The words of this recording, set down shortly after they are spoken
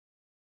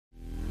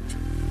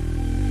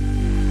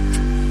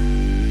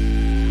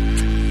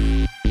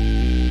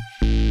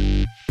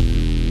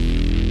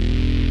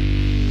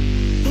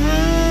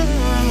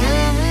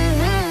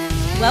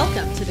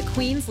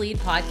Lead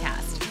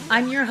podcast.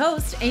 I'm your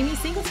host, Amy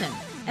Singleton,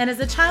 and as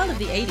a child of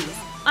the 80s,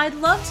 I'd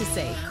love to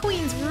say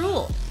queens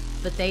rule,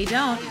 but they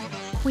don't.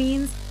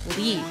 Queens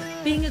lead.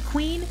 Being a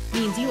queen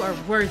means you are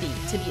worthy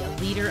to be a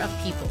leader of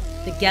people.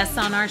 The guests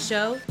on our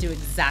show do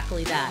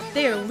exactly that.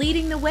 They are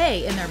leading the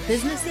way in their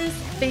businesses,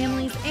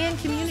 families, and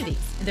communities.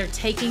 They're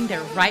taking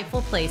their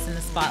rightful place in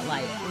the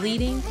spotlight,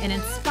 leading and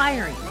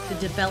inspiring the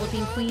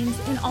developing queens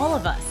in all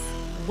of us.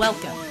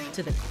 Welcome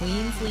to the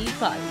Queens Lead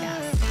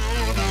podcast.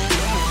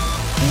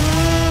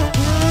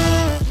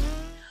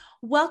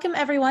 Welcome,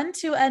 everyone,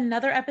 to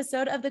another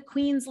episode of the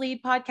Queens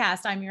Lead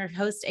podcast. I'm your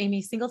host,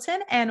 Amy Singleton,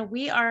 and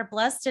we are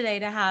blessed today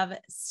to have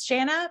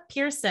Shanna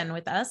Pearson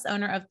with us,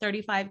 owner of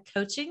 35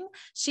 Coaching.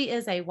 She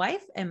is a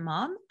wife and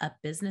mom, a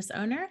business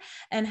owner,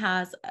 and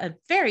has a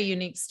very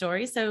unique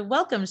story. So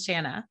welcome,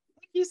 Shanna.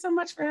 Thank you so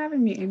much for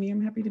having me, Amy.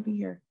 I'm happy to be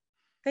here.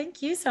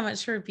 Thank you so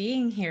much for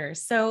being here.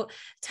 So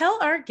tell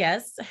our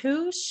guests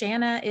who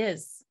Shanna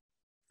is.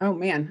 Oh,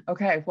 man.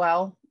 Okay.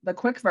 Well, the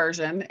quick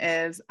version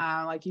is,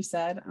 like you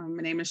said,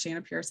 my name is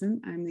Shanna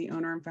Pearson. I'm the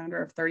owner and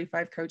founder of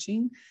 35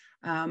 Coaching.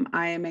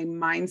 I am a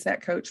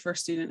mindset coach for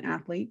student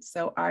athletes.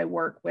 So I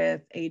work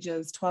with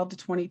ages 12 to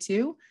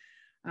 22.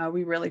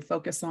 We really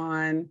focus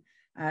on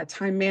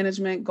time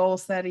management, goal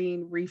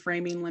setting,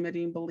 reframing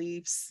limiting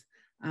beliefs.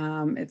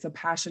 It's a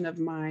passion of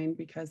mine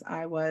because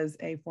I was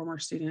a former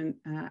student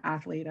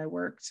athlete. I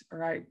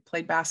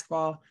played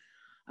basketball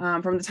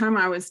from the time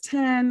I was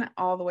 10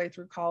 all the way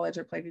through college.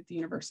 I played at the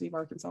University of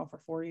Arkansas for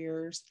 4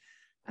 years.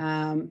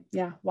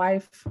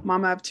 Wife,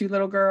 mama of 2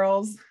 little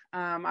girls.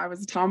 I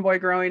was a tomboy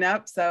growing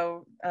up.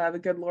 So the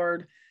good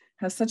Lord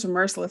has such a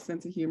merciless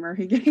sense of humor.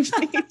 He gave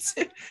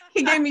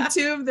me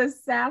two of the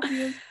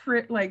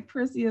sassiest,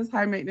 prissiest,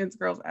 high maintenance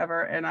girls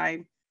ever. And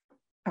I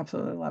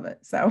absolutely love it.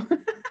 So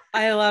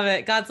I love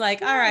it. God's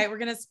like, all right, we're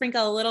going to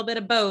sprinkle a little bit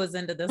of bows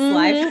into this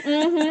life.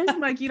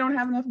 Like you don't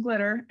have enough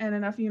glitter and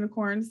enough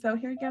unicorns. So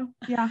here you go.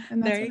 Yeah.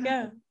 And that's there you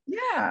go.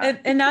 Yeah.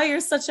 And now you're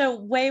such a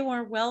way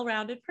more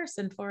well-rounded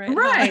person for it.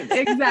 Right. Huh?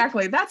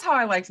 Exactly. That's how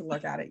I like to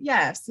look at it.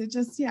 Yes. It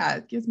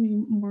gives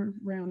me more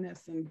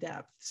roundness and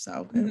depth.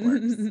 So it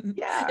works.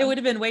 Yeah. It would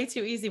have been way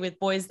too easy with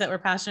boys that were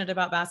passionate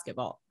about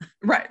basketball.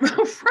 Right.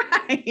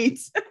 Right.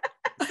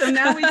 So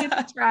now we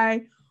get to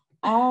try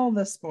all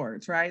the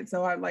sports, right?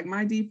 So I like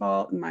my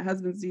default and my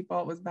husband's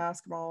default was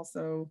basketball.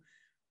 So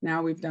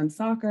now we've done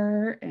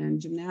soccer and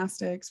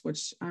gymnastics,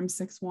 which I'm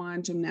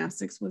 6'1".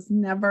 Gymnastics was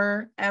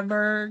never,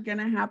 ever going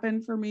to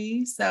happen for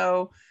me.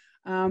 So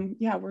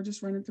we're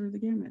just running through the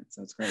gamut.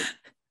 So it's great.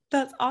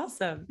 That's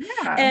awesome.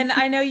 Yeah. And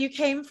I know you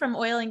came from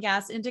oil and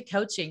gas into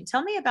coaching.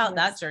 Tell me about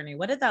that journey.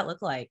 What did that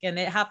look like? And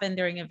it happened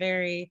during a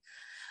very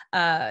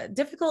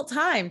difficult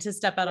time to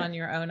step out on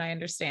your own. I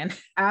understand.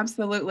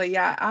 Absolutely.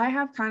 Yeah. I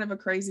have kind of a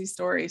crazy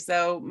story.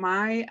 So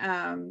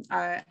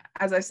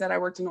as I said, I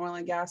worked in oil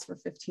and gas for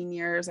 15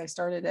 years. I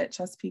started at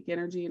Chesapeake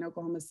Energy in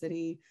Oklahoma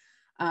City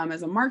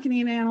as a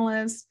marketing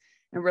analyst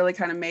and really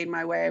kind of made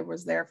my way. I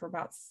was there for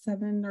about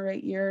 7 or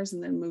 8 years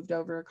and then moved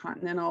over to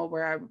Continental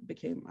where I was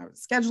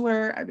a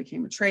scheduler. I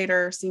became a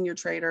trader, senior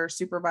trader,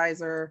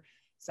 supervisor.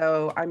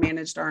 So I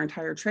managed our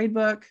entire trade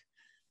book,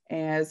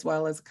 as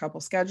well as a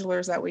couple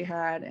schedulers that we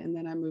had. And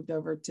then I moved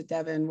over to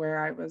Devon where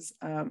I was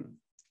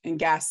in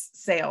gas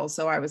sales.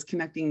 So I was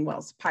connecting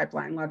wells to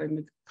pipeline, a lot of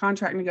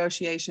contract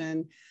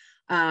negotiation.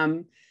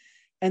 And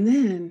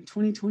then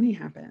 2020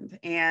 happened.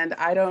 And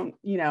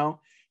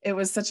it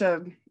was such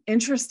an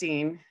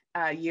interesting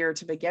year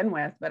to begin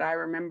with. But I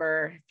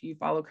remember, if you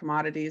follow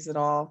commodities at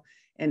all,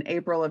 in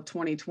April of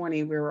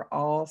 2020, we were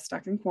all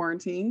stuck in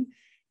quarantine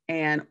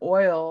and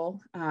oil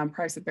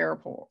price of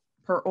barrel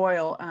per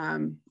oil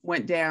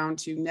went down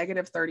to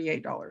negative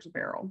 $38 a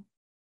barrel.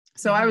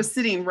 So I was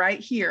sitting right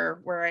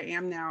here where I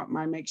am now at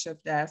my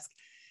makeshift desk.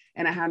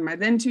 And I had my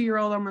then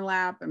 2-year-old on my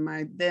lap and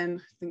my then,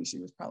 I think she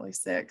was probably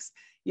 6,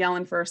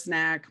 yelling for a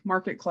snack,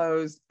 market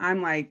closed.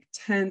 I'm like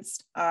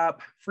tensed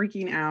up,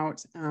 freaking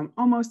out,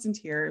 almost in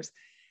tears.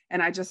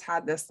 And I just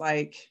had this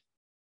like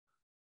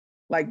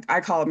I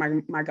call it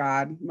my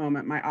God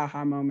moment, my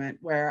aha moment,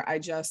 where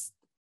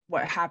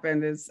what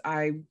happened is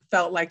I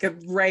felt like a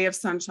ray of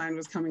sunshine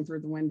was coming through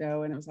the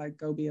window and it was like,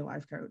 go be a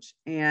life coach.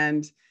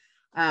 And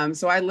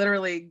so I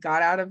literally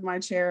got out of my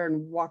chair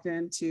and walked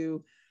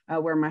into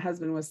where my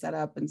husband was set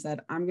up and said,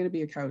 I'm going to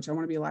be a coach. I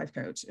want to be a life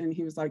coach. And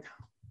he was like,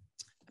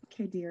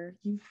 okay, dear,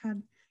 you've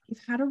had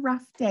a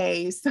rough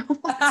day. So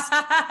let's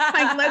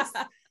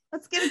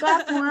get a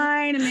glass of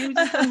wine and maybe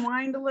just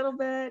unwind a little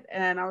bit.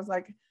 And I was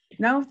like,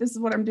 no, this is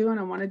what I'm doing.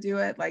 I want to do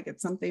it. Like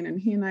it's something. And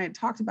he and I had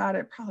talked about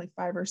it probably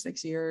 5 or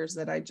 6 years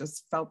that I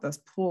just felt this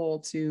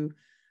pull to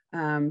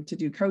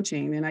do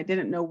coaching. And I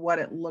didn't know what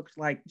it looked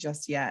like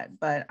just yet,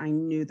 but I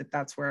knew that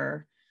that's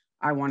where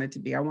I wanted to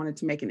be. I wanted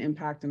to make an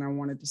impact and I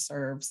wanted to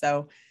serve.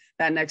 So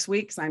that next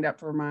week signed up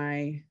for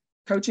my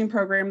coaching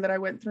program that I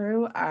went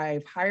through.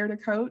 I've hired a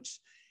coach.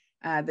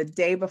 The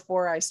day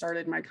before I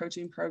started my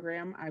coaching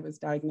program, I was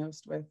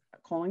diagnosed with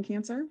colon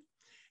cancer.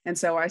 And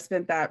so I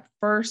spent that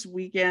first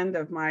weekend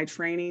of my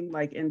training,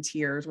 like in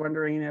tears,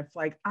 wondering if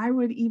like I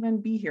would even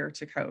be here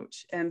to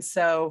coach. And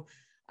so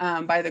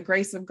By the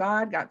grace of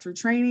God, got through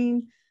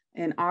training.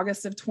 In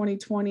August of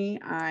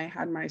 2020, I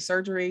had my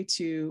surgery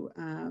to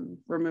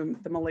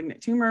remove the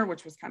malignant tumor,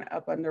 which was kind of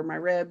up under my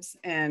ribs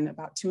and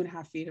about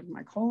 2.5 feet of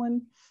my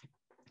colon,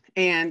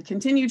 and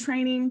continued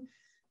training.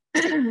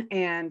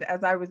 And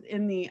as I was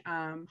in the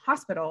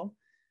hospital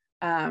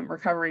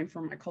recovering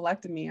from my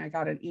colectomy, I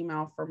got an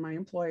email from my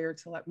employer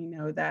to let me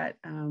know that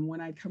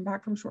when I'd come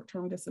back from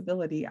short-term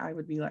disability, I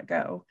would be let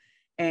go.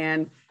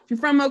 And if you're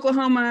from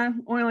Oklahoma,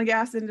 oil and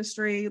gas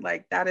industry,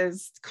 like that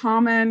is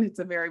common. It's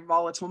a very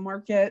volatile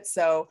market.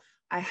 So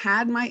I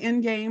had my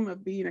end game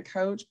of being a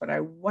coach, but I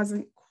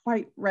wasn't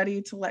quite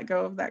ready to let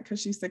go of that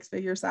cushy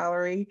 6-figure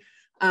salary.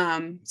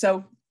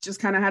 So just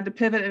kind of had to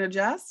pivot and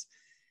adjust.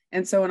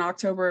 And so in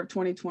October of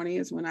 2020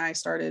 is when I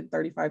started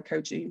 35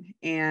 coaching.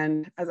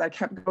 And as I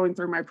kept going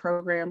through my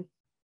program,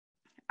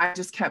 I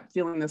just kept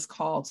feeling this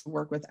call to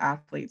work with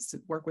athletes,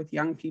 to work with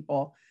young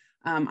people.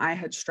 I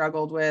had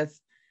struggled with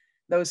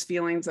those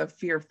feelings of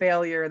fear,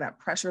 failure, that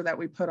pressure that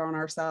we put on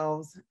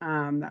ourselves,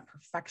 that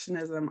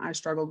perfectionism. I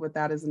struggled with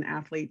that as an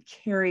athlete,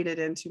 carried it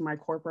into my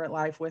corporate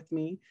life with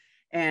me.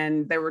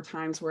 And there were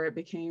times where it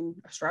became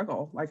a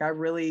struggle. Like I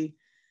really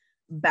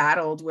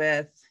battled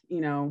with,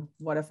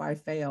 what if I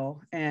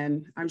fail?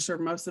 And I'm sure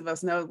most of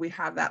us know we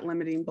have that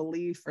limiting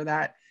belief or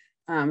that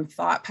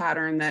thought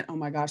pattern that, oh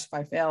my gosh, if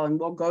I fail, and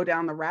we'll go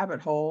down the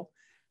rabbit hole.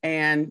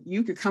 And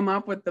you could come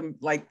up with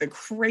the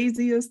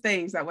craziest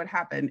things that would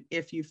happen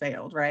if you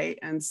failed, right?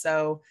 And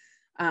so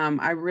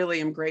I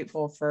really am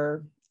grateful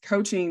for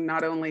coaching,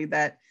 not only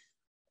that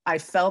I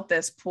felt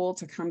this pull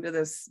to come to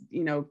this,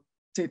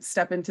 to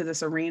step into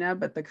this arena,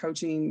 but the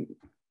coaching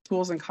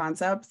tools and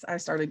concepts, I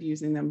started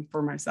using them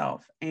for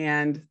myself.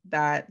 And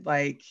that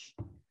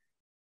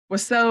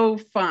was so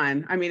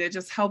fun. I mean, it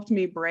just helped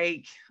me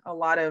break a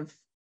lot of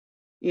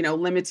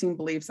limiting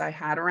beliefs I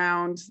had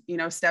around,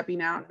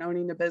 stepping out and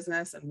owning the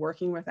business and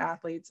working with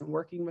athletes and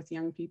working with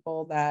young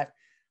people that,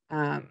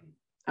 I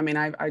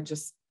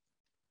just,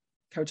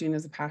 coaching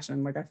is a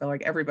passion. Like, I feel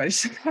like everybody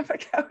should have a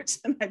coach,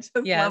 and I just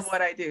love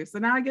what I do. So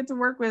now I get to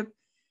work with,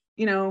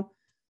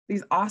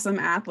 these awesome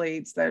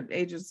athletes that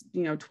ages,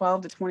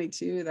 12 to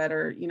 22 that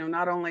are,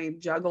 not only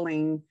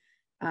juggling,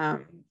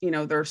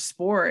 their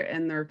sport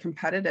and they're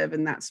competitive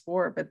in that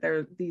sport, but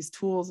they're these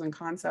tools and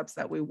concepts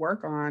that we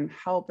work on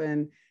help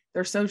in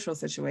their social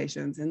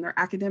situations and their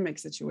academic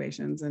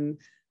situations, and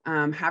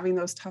having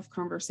those tough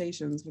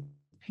conversations with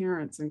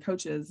parents and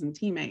coaches and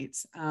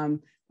teammates.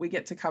 We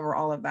get to cover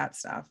all of that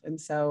stuff. And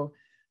so,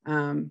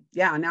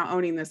 now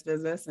owning this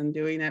business and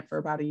doing it for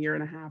about 1.5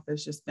 years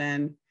has just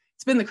been,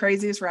 it's been the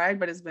craziest ride,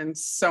 but it's been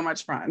so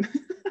much fun.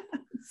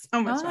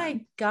 So much fun.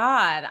 My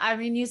God. I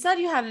mean, you said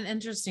you had an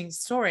interesting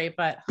story,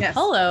 but yes.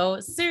 Hello,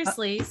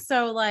 seriously.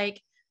 So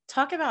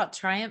talk about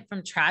triumph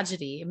from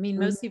tragedy. I mean,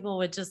 most people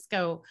would just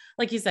go,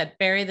 like you said,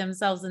 bury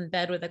themselves in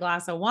bed with a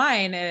glass of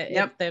wine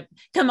if the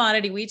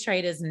commodity we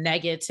trade is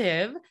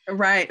negative.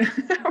 Right.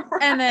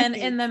 And then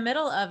in the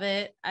middle of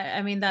it,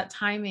 I mean, that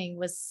timing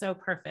was so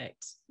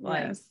perfect.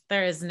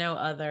 There is no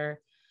other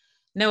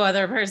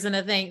person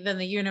to thank than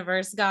the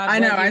universe, God. I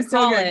know. I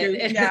still get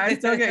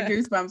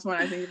goosebumps when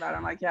I think about it.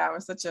 I'm like, it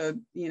was such a,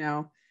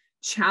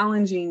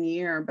 challenging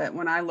year. But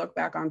when I look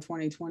back on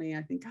 2020,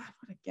 I think, God,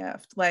 what a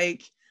gift.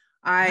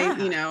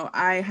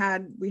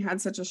 We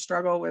had such a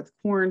struggle with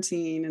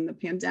quarantine and the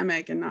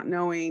pandemic and not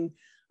knowing,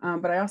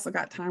 but I also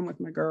got time with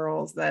my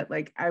girls that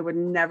I would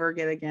never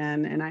get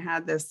again. And I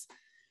had this,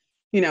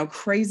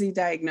 crazy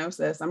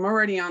diagnosis. I'm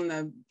already on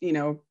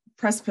the,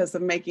 precipice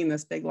of making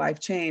this big life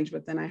change,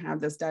 but then I have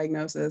this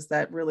diagnosis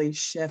that really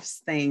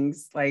shifts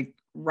things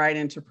right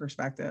into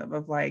perspective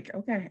of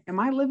okay, am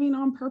I living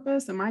on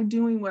purpose? Am I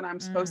doing what I'm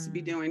supposed to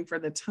be doing for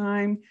the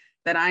time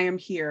that I am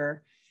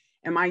here?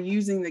 Am I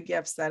using the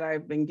gifts that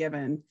I've been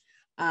given?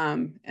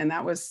 And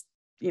that was,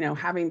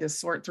 having to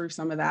sort through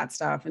some of that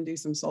stuff and do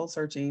some soul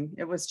searching.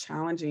 It was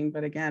challenging,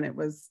 but again, it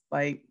was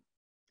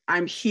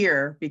I'm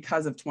here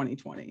because of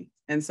 2020.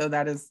 And so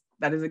that is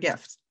a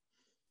gift.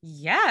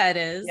 Yeah, it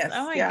is. Yes,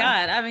 oh my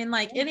God. I mean,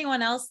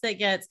 anyone else that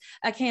gets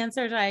a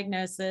cancer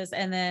diagnosis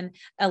and then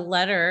a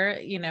letter,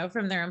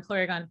 from their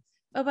employer going,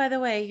 oh, by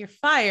the way, you're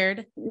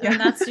fired. I mean,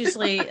 that's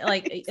usually I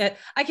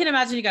can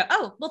imagine you go,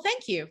 oh, well,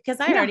 thank you. Because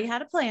I already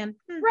had a plan.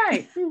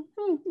 Right.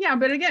 Yeah.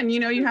 But again,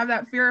 you have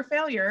that fear of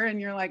failure and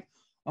you're like,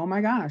 oh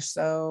my gosh.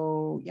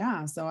 So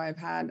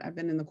I've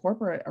been in the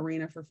corporate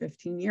arena for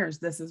 15 years.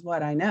 This is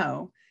what I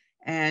know.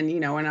 And,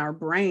 in our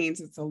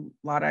brains, it's a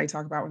lot I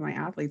talk about with my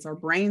athletes. Our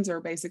brains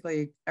are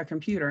basically a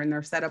computer and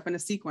they're set up in a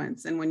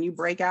sequence. And when you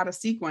break out a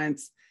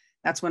sequence,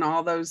 that's when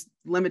all those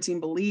limiting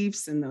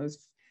beliefs and those,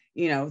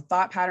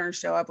 thought patterns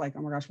show up oh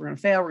my gosh, we're going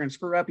to fail. We're going to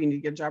screw up. You need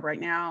to get a job right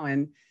now.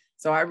 And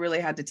so I really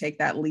had to take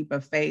that leap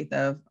of faith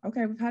of,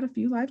 okay, we've had a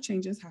few life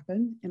changes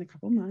happen in a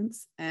couple of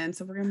months. And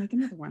so we're going to make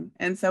another one.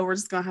 And so we're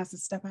just going to have to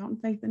step out in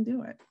faith and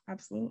do it.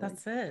 Absolutely.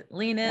 That's it.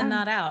 Lean in,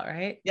 not out.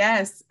 Right.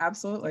 Yes,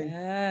 absolutely.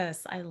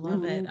 Yes. I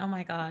love it. Oh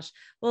my gosh.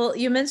 Well,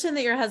 you mentioned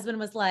that your husband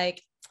was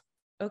like,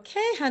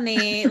 okay,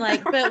 honey,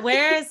 like, but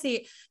where is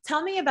he?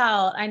 Tell me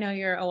about, I know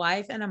you're a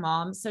wife and a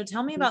mom. So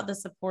tell me about the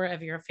support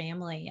of your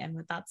family and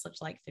what that's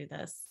looked like through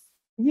this.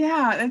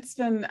 Yeah,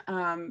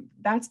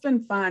 that's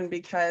been fun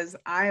because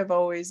I have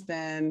always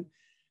been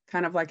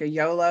kind of like a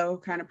YOLO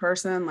kind of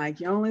person. Like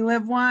you only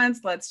live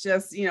once. Let's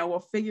just, we'll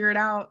figure it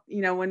out,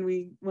 when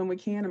we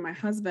can. And my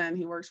husband,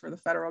 he works for the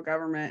federal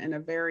government in a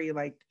very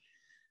like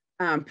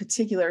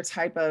particular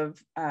type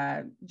of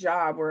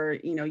job where,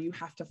 you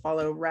have to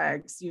follow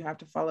regs, you have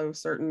to follow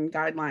certain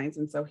guidelines.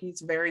 And so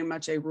he's very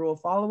much a rule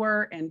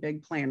follower and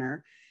big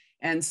planner.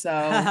 And so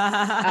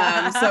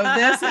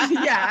this,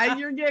 yeah,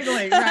 you're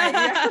giggling, right?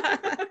 Yeah.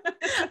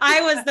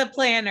 I was the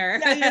planner.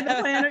 Yeah, you're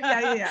the planner.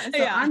 Yeah. So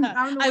yeah. I'm the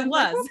one I like,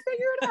 was. we'll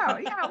figure it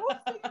out. Yeah, we'll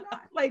figure it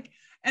out. Like,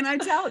 and I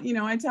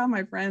tell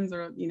my friends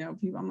or,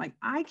 people, I'm like,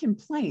 I can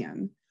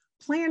plan.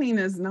 Planning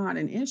is not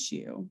an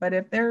issue, but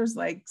if there's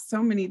like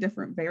so many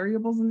different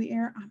variables in the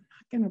air, I'm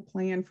not going to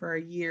plan for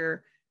a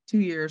year, 2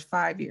 years,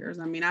 5 years.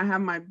 I mean, I have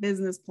my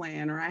business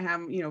plan or I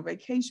have,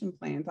 vacation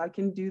plans. I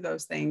can do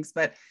those things.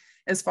 But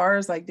as far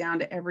as like down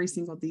to every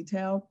single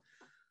detail,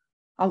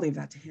 I'll leave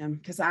that to him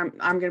because I'm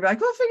going to be like,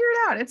 we'll figure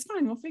it out. It's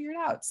fine. We'll figure it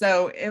out.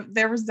 So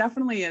there was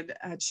definitely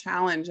a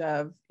challenge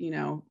of,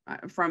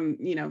 from,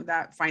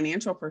 that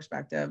financial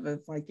perspective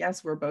of like,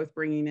 yes, we're both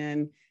bringing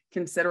in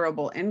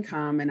considerable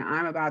income and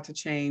I'm about to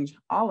change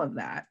all of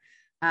that.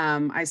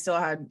 I still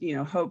had,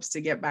 hopes to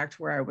get back to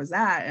where I was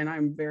at. And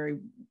I'm very,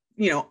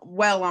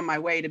 well on my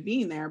way to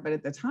being there. But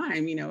at the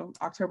time,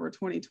 October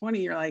 2020,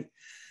 you're like,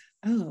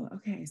 oh,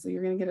 okay. So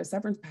you're going to get a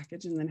severance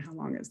package. And then how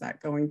long is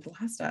that going to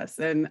last us?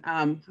 And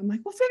I'm like,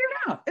 we'll figure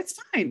it out. It's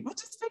fine. We'll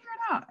just figure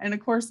it out. And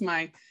of course,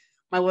 my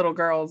little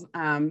girls,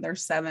 they're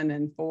 7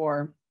 and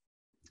 4.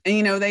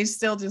 And, they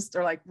still just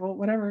are like, well,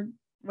 whatever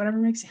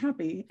makes you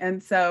happy.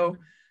 And so,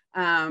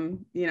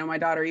 my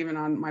daughter, even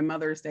on my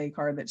Mother's Day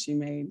card that she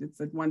made, it's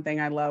like one thing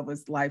I love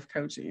was life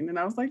coaching. And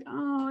I was like,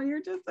 oh,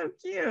 you're just so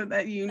cute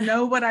that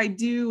what I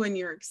do and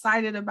you're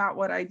excited about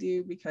what I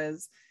do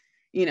because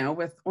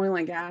with oil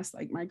and gas,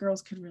 like my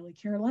girls could really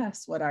care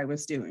less what I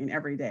was doing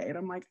every day. And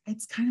I'm like,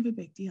 it's kind of a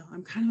big deal.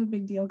 I'm kind of a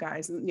big deal,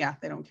 guys. And yeah,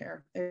 they don't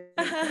care. They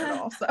don't care at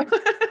all. So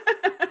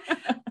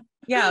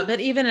yeah, but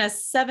even a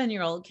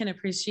 7-year-old can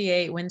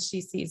appreciate when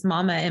she sees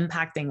mama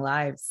impacting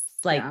lives,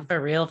 like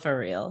for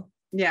real.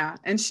 Yeah.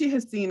 And she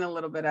has seen a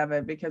little bit of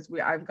it because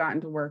I've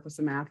gotten to work with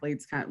some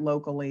athletes kind of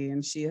locally,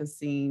 and she has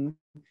seen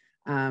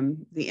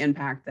the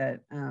impact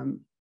that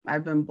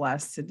I've been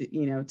blessed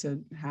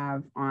to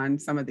have on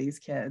some of these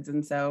kids.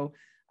 And so,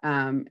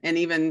 and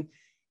even,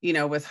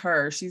 with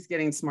her, she's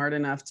getting smart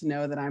enough to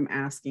know that I'm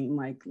asking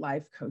like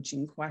life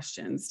coaching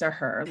questions to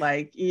her,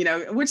 like,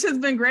 which has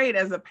been great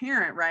as a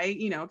parent, right?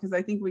 Because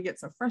I think we get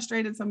so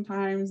frustrated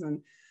sometimes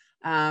and,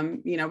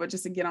 but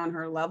just to get on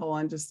her level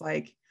and just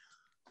like,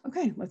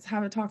 okay, let's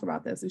have a talk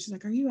about this. And she's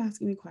like, are you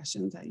asking me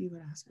questions that you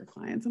would ask your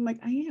clients? I'm like,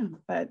 I am,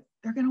 but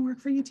they're going to work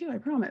for you too. I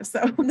promise.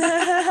 So.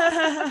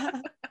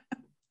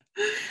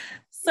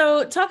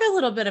 So talk a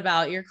little bit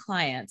about your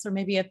clients or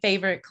maybe a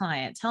favorite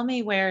client. Tell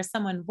me where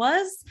someone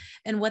was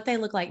and what they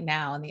look like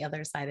now on the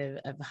other side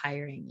of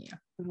hiring you.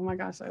 Oh my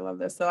gosh, I love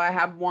this. So I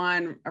have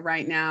one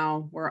right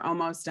now. We're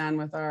almost done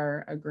with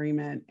our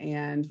agreement.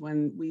 And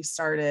when we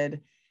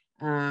started,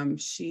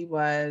 she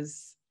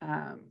was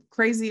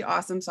crazy,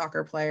 awesome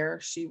soccer player.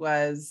 She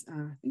was,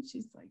 I think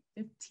she's like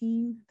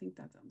 15. I think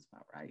that sounds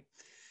about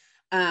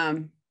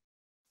right.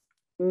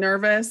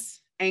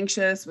 Nervous,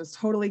 anxious, was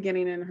totally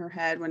getting in her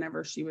head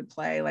whenever she would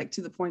play, like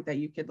to the point that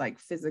you could like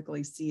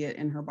physically see it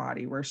in her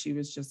body where she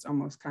was just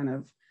almost kind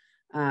of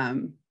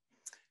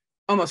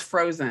almost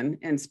frozen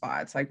in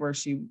spots, like where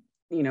she,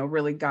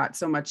 really got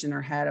so much in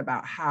her head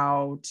about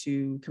how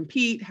to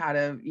compete, how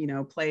to,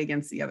 play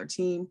against the other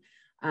team.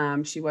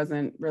 She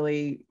wasn't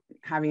really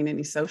having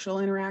any social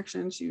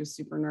interaction. She was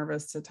super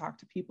nervous to talk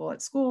to people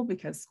at school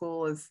because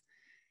school is,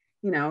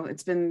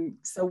 it's been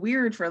so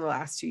weird for the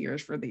last 2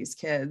 years for these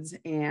kids.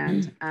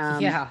 And,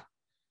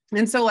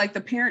 and so like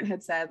the parent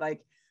had said,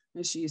 like,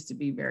 she used to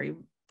be very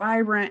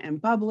vibrant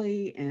and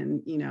bubbly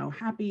and,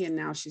 happy. And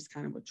now she's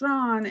kind of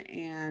withdrawn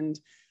and,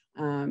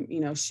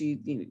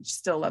 she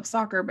still loves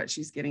soccer, but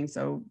she's getting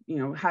so,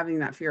 having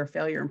that fear of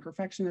failure and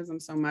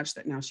perfectionism so much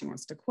that now she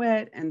wants to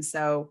quit. And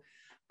so,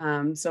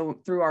 so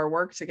through our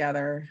work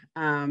together,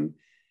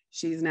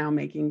 she's now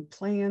making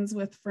plans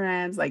with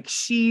friends. Like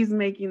she's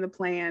making the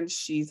plans.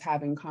 She's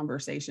having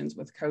conversations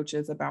with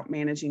coaches about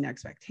managing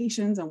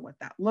expectations and what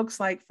that looks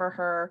like for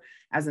her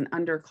as an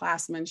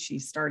underclassman. She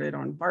started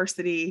on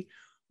varsity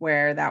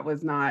where that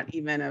was not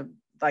even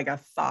a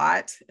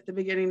thought at the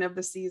beginning of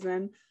the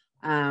season.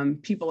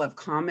 People have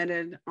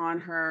commented on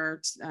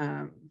her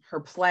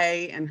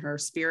play and her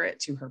spirit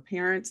to her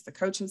parents. The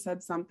coach has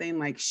said something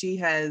like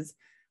she's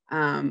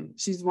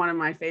one of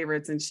my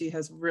favorites and she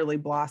has really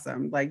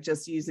blossomed, like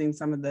just using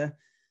some of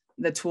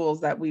the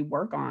tools that we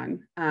work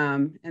on.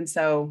 And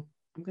so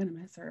I'm going to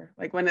miss her.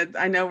 Like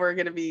I know we're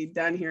going to be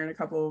done here in a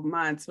couple of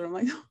months, but I'm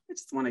like, oh, I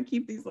just want to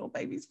keep these little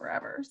babies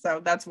forever. So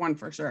that's one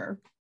for sure.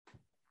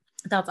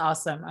 That's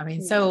awesome. I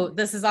mean, Yeah. so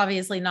this is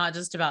obviously not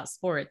just about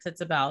sports.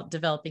 It's about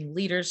developing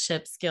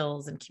leadership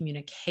skills and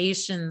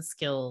communication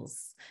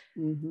skills,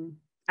 Mm-hmm. which is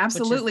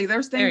Absolutely.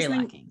 There's very things,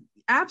 lacking.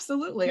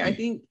 absolutely. I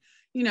think,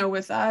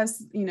 with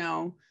us,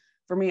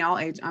 for me,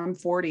 I'm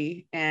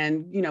 40,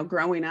 and,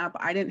 growing up,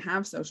 I didn't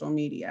have social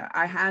media.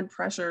 I had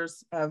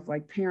pressures of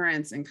like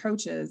parents and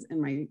coaches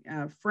and my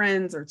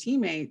friends or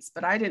teammates,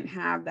 but I didn't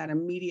have that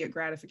immediate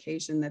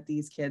gratification that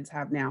these kids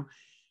have now.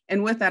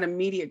 And with that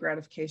immediate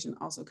gratification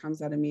also comes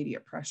that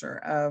immediate pressure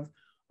of,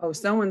 oh,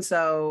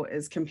 so-and-so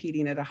is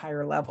competing at a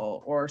higher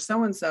level, or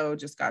so-and-so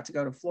just got to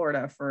go to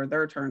Florida for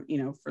their turn,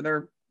 for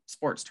their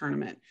sports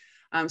tournament.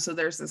 So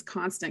there's this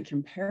constant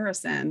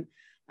comparison,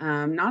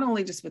 not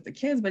only just with the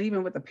kids, but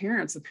even with the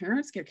parents. The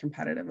parents get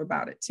competitive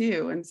about it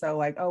too. And so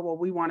like, oh, well,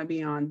 we want to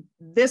be on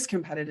this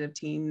competitive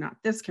team, not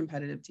this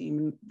competitive team.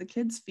 And the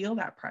kids feel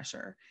that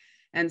pressure.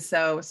 And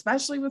so,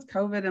 especially with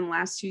COVID in the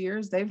last 2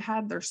 years, they've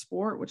had their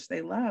sport, which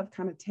they love,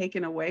 kind of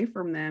taken away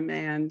from them.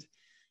 And,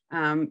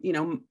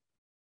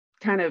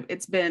 kind of,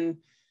 it's been,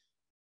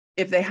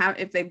 if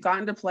they've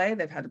gotten to play,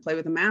 they've had to play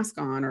with a mask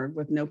on or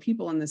with no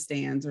people in the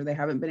stands, or they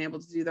haven't been able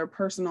to do their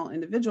personal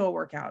individual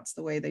workouts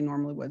the way they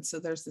normally would. So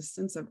there's this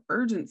sense of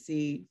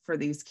urgency for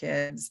these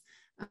kids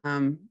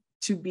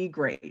to be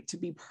great, to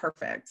be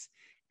perfect.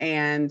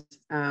 And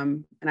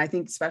I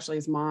think especially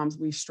as moms,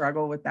 we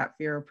struggle with that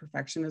fear of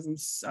perfectionism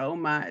so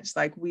much.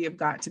 Like we have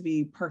got to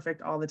be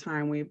perfect all the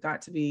time. We've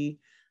got to be,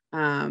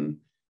 know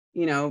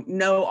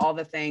all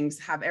the things,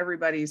 have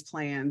everybody's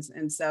plans.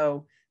 And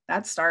so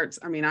that starts,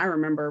 I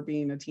remember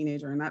being a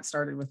teenager, and that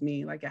started with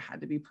me. Like it had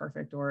to be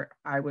perfect or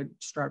I would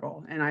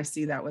struggle. And I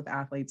see that with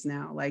athletes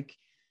now. Like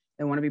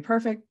they want to be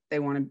perfect. They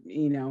want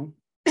to,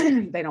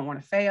 they don't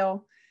want to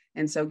fail.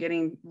 And so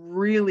getting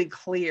really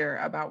clear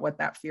about what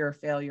that fear of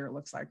failure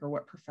looks like, or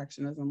what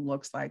perfectionism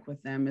looks like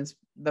with them, is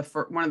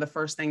one of the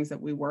first things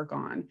that we work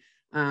on,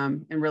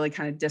 and really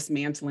kind of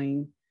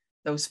dismantling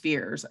those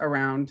fears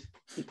around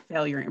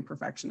failure and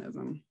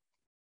perfectionism.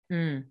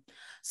 Mm.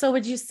 So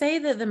would you say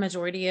that the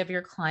majority of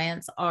your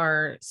clients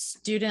are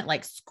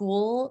like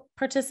school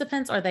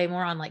participants? Are they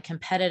more on like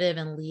competitive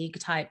and league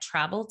type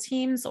travel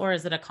teams, or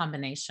is it a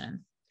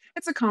combination?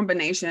 It's a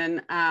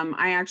combination.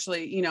 I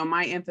actually,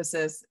 my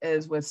emphasis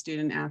is with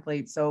student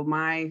athletes. So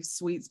my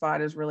sweet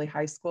spot is really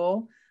high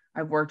school.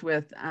 I've worked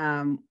with,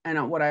 and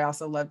what I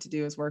also love to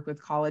do is work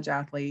with college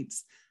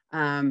athletes,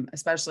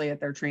 especially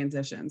at their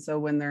transition. So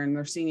when they're in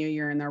their senior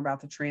year and they're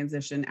about to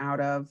transition out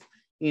of,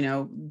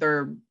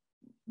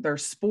 their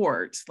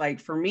sport. Like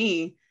for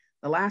me,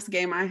 the last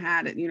game I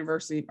had at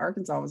University of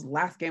Arkansas was the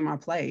last game I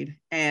played,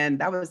 and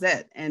that was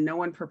it. And no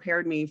one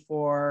prepared me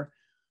for,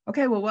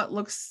 okay, well, what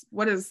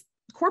does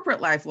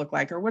corporate life look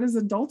like, or what does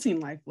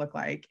adulting life look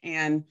like?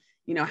 And,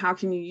 how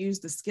can you use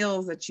the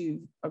skills that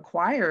you've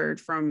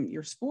acquired from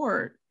your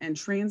sport and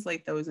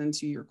translate those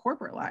into your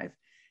corporate life?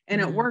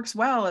 And it works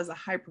well as a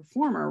high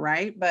performer,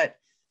 right? But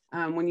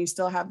when you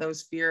still have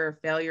those fear of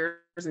failures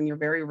and you're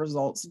very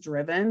results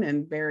driven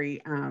and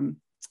very,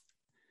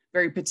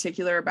 very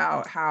particular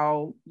about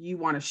how you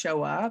want to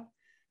show up,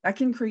 that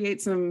can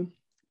create some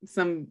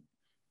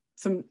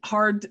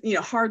hard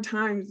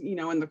times,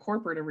 in the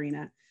corporate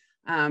arena.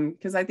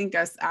 Because I think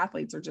us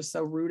athletes are just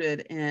so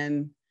rooted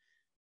in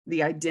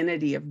the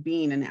identity of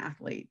being an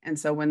athlete. And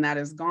so when that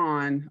is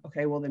gone,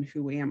 okay, well then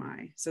who am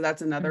I? So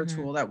that's another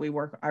tool that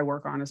I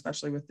work on,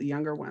 especially with the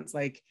younger ones.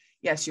 Like,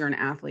 yes, you're an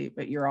athlete,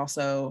 but you're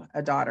also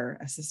a daughter,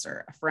 a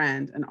sister, a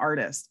friend, an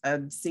artist,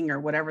 a singer,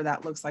 whatever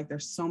that looks like.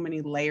 There's so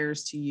many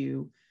layers to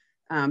you,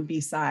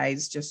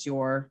 besides just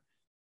your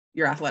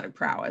athletic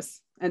prowess.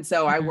 And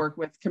so I work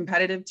with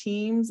competitive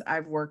teams.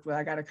 I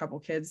got a couple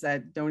kids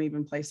that don't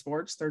even play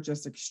sports. They're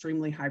just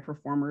extremely high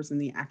performers in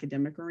the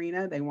academic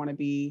arena. They want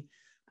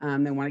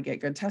to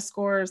get good test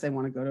scores. They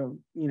want to go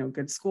to,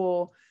 good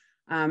school.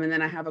 And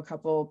then I have a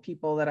couple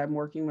people that I'm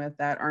working with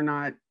that are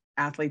not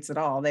athletes at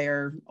all. They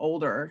are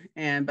older,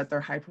 but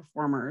they're high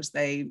performers.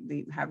 They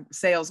have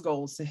sales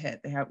goals to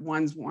hit. They have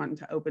ones wanting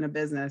to open a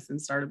business and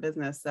start a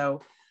business.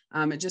 So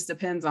it just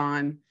depends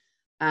on,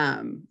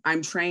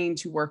 I'm trained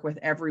to work with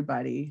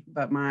everybody,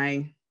 but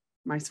my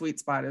sweet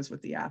spot is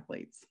with the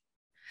athletes.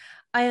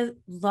 I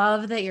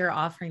love that you're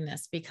offering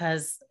this,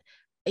 because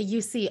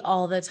you see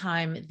all the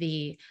time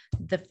the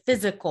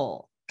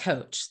physical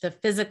coach, the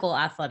physical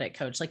athletic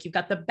coach. Like you've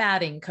got the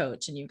batting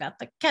coach and you've got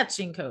the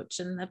catching coach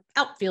and the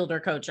outfielder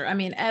coach.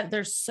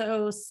 There's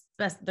so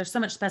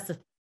much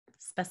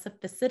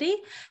specificity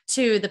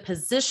to the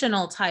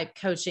positional type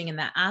coaching and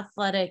the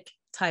athletic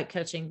type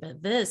coaching,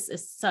 but this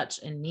is such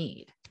a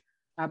need.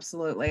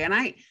 Absolutely.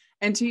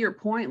 And to your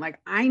point, like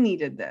I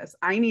needed this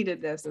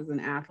as an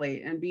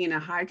athlete, and being a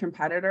high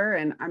competitor.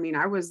 And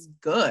I was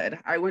good.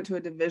 I went to a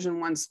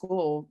Division I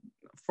school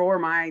for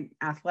my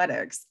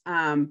athletics.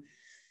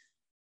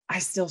 I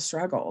still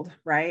struggled.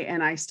 Right.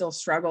 And I still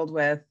struggled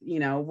with,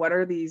 what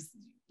are these,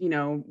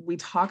 we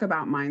talk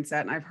about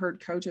mindset, and I've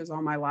heard coaches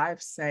all my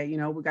life say,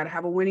 we got to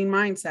have a winning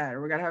mindset,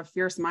 or we got to have a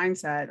fierce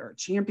mindset or a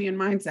champion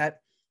mindset.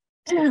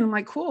 And I'm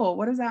like, cool,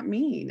 what does that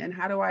mean? And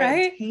how do I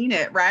Right? obtain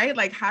it? Right?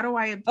 Like, how do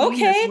I obtain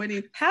this Okay.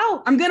 winning?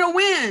 How? I'm going to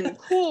win.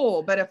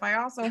 Cool. But if I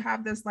also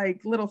have this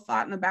like little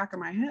thought in the back of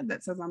my head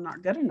that says I'm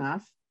not good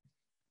enough,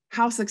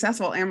 how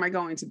successful am I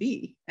going to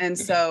be? And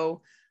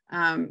so,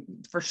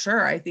 for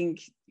sure, I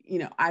think,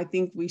 I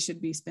think we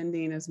should be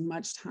spending as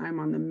much time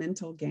on the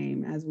mental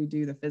game as we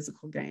do the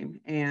physical game.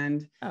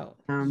 And, Oh,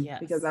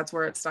 because yes. that's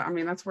where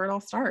that's where it all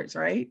starts.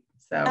 Right.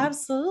 So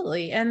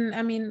Absolutely. And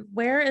I mean,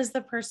 where is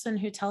the person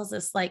who tells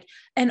us like,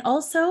 and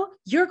also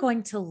you're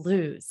going to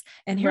lose.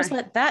 And here's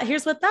right.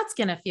 here's what that's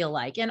going to feel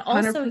like. And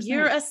also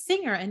you're 100%. a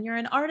singer and you're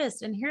an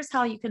artist. And here's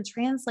how you can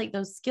translate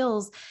those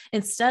skills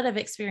instead of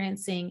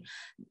experiencing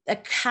a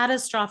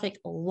catastrophic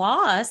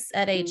loss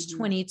at age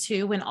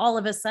 22, when all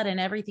of a sudden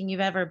everything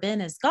you've ever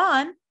been is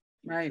gone.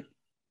 Right.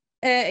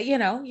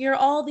 You're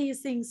all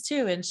these things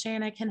too. And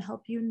Shanna can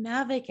help you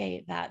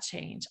navigate that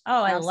change.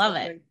 Oh, I love it.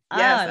 Absolutely. Oh,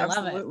 Yes, I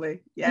love it.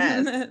 absolutely.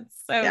 Yes.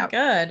 It's so Yep.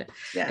 good.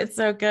 Yes. It's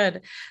so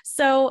good.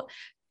 So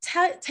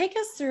take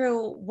us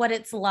through what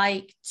it's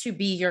like to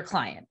be your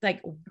client,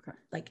 like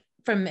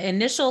from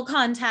initial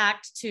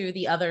contact to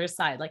the other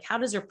side. Like, how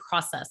does your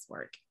process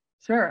work?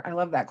 Sure. I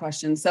love that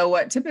question. So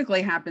what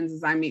typically happens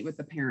is I meet with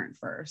the parent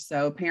first.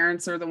 So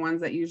parents are the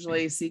ones that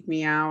usually seek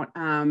me out.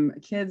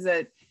 Kids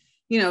at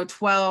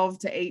 12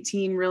 to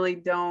 18 really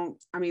don't,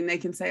 they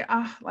can say,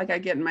 like I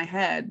get in my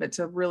head, but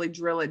to really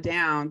drill it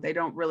down, they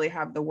don't really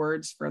have the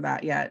words for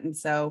that yet. And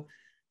so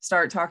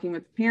start talking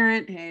with the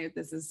parent. Hey,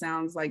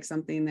 sounds like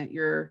something that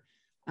your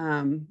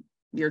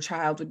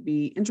child would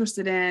be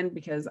interested in,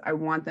 because I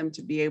want them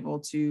to be able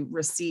to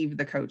receive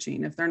the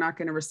coaching. If they're not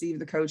going to receive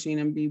the coaching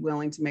and be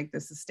willing to make the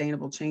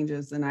sustainable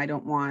changes, then I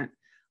don't want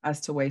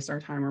us to waste our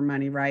time or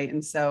money. Right.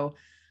 And so,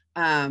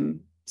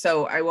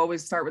 so I will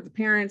always start with the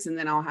parents, and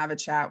then I'll have a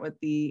chat with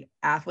the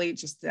athlete,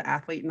 just the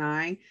athlete and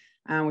I.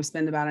 We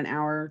spend about an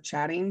hour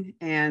chatting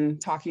and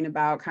talking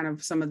about kind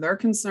of some of their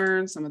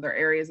concerns, some of their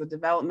areas of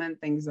development,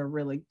 things they're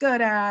really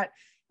good at.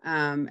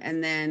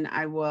 And then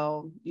I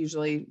will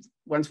usually,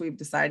 once we've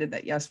decided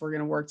that, yes, we're going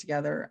to work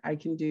together, I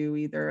can do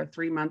either a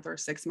 3-month or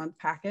 6-month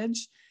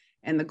package.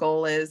 And the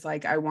goal is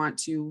like, I want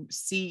to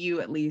see you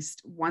at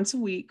least once a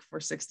week for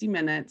 60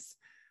 minutes.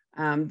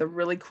 The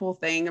really cool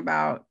thing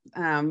about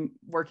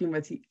working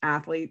with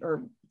athlete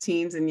or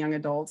teens and young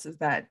adults is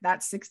that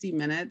 60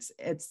 minutes,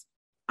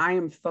 I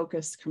am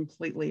focused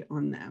completely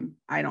on them.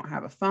 I don't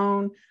have a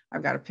phone.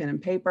 I've got a pen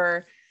and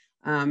paper.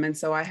 And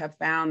so I have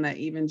found that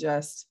even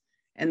just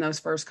in those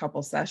first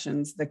couple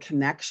sessions, the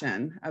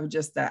connection of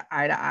just the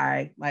eye to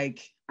eye,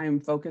 like I'm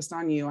focused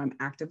on you, I'm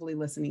actively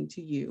listening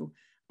to you,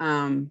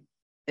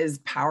 is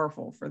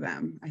powerful for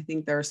them. I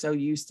think they're so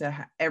used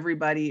to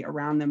everybody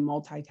around them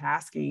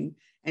multitasking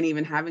and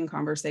even having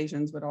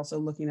conversations, but also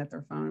looking at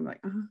their phone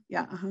like,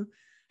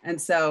 And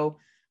so,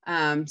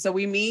 so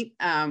we meet,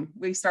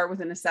 we start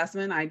with an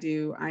assessment.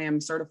 I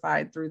am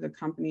certified through the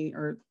company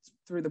or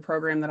through the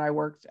program that I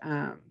worked.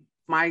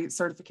 My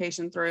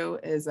certification through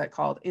is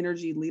called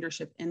Energy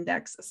Leadership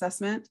Index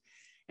Assessment.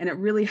 And it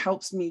really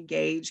helps me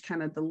gauge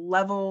kind of the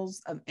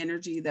levels of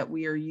energy that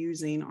we are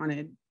using on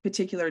a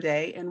particular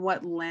day and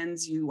what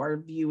lens you are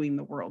viewing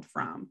the world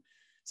from.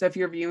 So if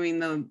you're viewing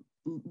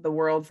the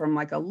world from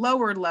like a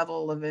lower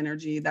level of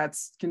energy,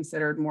 that's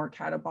considered more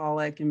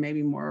catabolic and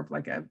maybe more of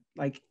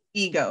like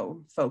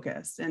ego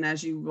focused. And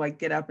as you like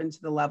get up into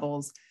the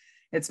levels,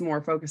 it's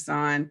more focused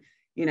on,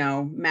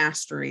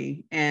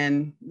 mastery.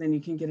 And then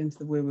you can get into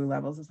the woo-woo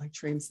levels. It's like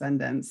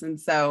transcendence. And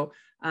so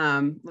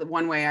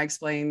one way I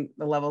explain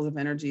the levels of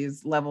energy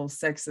is level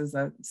 6 is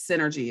a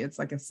synergy. It's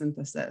like a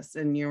synthesis,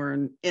 and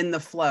you're in the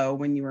flow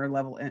when you are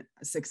level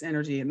 6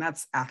 energy. And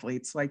that's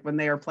athletes. Like when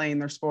they are playing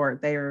their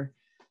sport, they are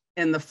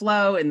in the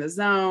flow, in the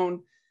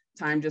zone.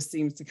 Time just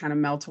seems to kind of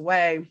melt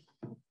away.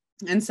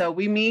 And so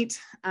we meet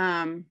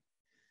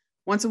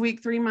once a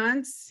week, 3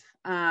 months,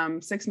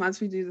 6 months,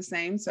 we do the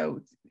same.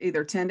 So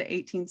either 10 to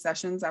 18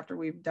 sessions after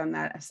we've done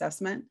that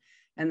assessment.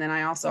 And then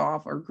I also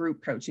offer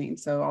group coaching.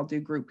 So I'll do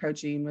group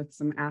coaching with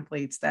some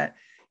athletes that,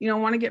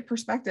 want to get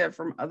perspective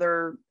from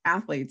other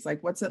athletes.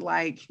 Like, what's it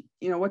like,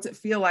 what's it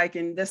feel like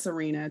in this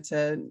arena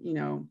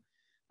to,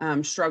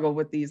 struggle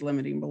with these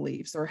limiting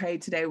beliefs? Or, hey,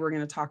 today we're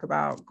going to talk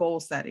about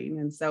goal setting.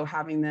 And so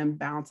having them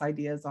bounce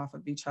ideas off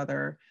of each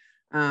other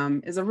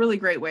is a really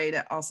great way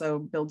to also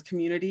build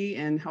community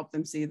and help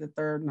them see that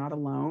they're not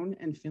alone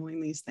in feeling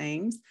these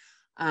things.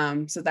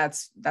 So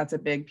that's a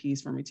big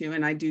piece for me too.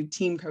 And I do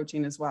team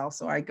coaching as well.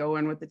 So I go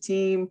in with the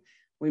team.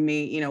 We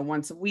meet,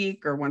 once a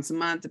week or once a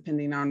month,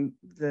 depending on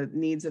the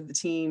needs of the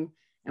team.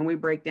 And we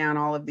break down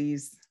all of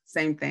these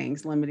same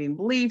things: limiting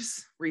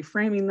beliefs,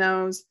 reframing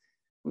those.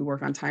 We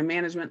work on time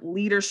management,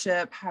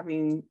 leadership,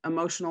 having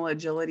emotional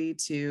agility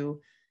to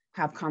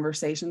have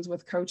conversations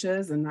with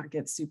coaches and not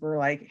get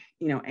super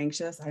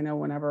anxious. I know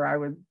whenever I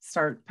would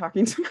start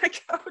talking to my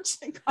coach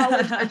in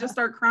college, I just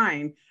start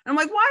crying. And I'm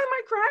like, why am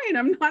I crying?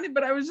 I'm not,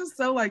 but I was just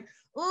so like,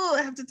 oh,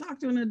 I have to talk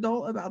to an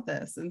adult about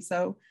this. And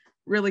so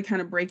really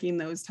kind of breaking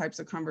those types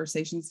of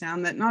conversations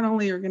down that not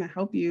only are going to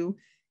help you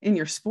in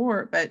your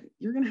sport, but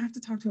you're going to have to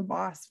talk to a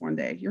boss one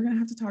day. You're going to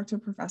have to talk to a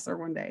professor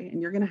one day,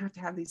 and you're going to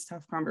have these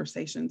tough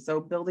conversations.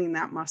 So building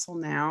that muscle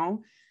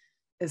now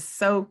is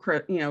so,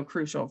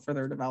 crucial for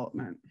their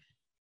development.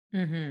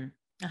 100%.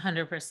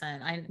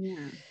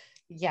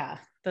 Yeah,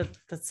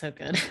 that's so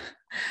good.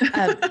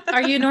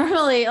 Are you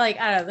normally like,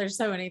 I don't know, there's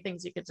so many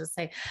things you could just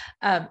say.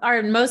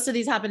 Are most of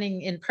these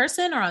happening in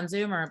person or on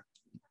Zoom or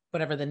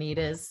whatever the need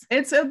is?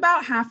 It's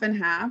about half and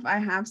half. I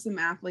have some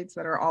athletes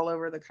that are all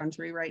over the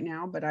country right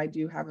now, but I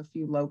do have a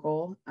few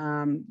local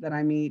that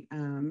I meet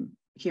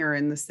here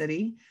in the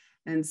city.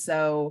 And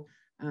so,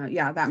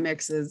 that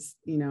mix is,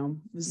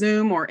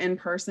 Zoom or in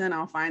person.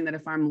 I'll find that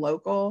if I'm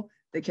local,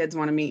 the kids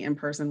want to meet in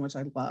person, which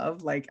I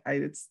love. Like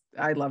I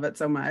love it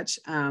so much.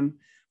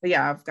 But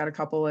yeah, I've got a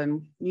couple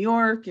in New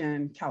York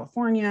and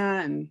California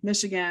and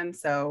Michigan.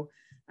 So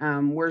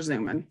we're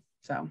Zooming.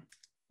 So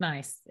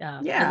nice.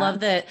 I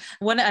love that.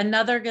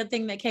 Another good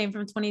thing that came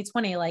from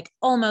 2020, like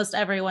almost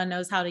everyone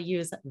knows how to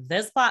use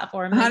this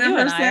platform that 100%. You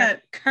and I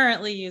are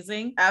currently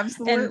using.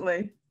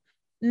 Absolutely.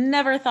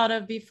 Never thought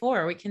of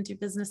before. We can do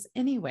business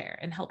anywhere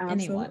and help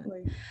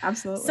anyone.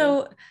 Absolutely.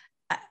 So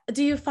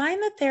do you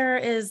find that there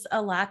is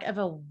a lack of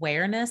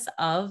awareness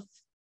of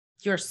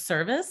your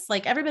service?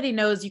 Like everybody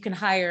knows you can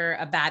hire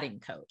a batting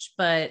coach,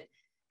 but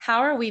how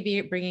are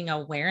we bringing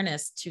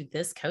awareness to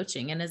this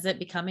coaching? And is it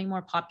becoming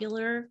more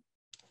popular?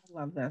 I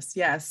love this.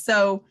 Yes.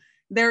 So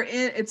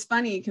it's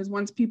funny because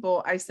once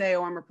I say,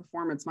 oh, I'm a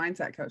performance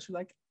mindset coach, we're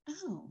like,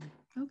 oh,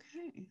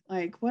 okay.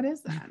 Like, what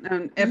is that?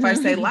 And if I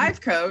say life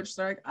coach,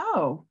 they're like,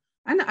 oh,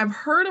 I've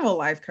heard of a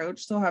life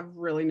coach, still have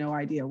really no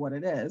idea what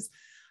it is.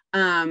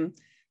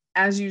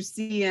 As you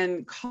see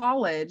in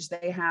college,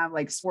 they have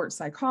like sports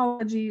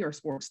psychology or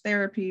sports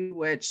therapy,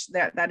 which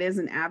that is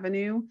an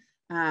avenue.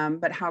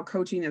 But how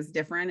coaching is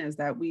different is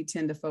that we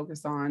tend to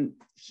focus on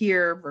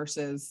here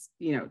versus,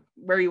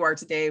 where you are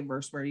today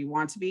versus where you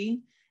want to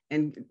be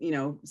and,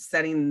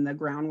 setting the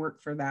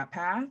groundwork for that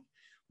path.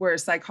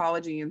 Whereas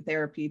psychology and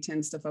therapy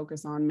tends to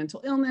focus on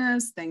mental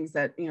illness, things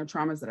that,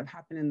 traumas that have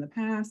happened in the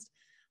past.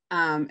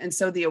 And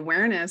so the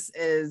awareness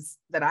is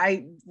that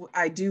I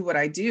do what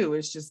I do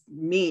is just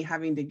me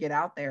having to get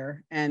out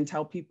there and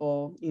tell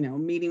people,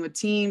 meeting with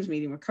teams,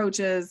 meeting with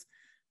coaches,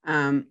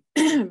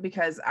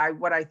 because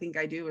what I think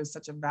I do is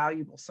such a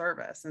valuable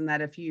service. And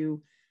that if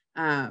you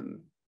know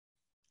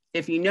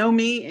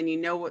me and you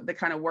know what the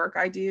kind of work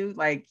I do,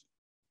 like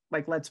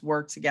let's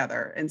work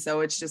together. And so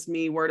it's just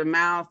me word of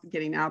mouth,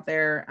 getting out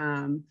there.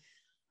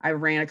 I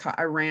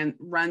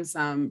run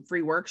some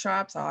free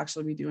workshops. I'll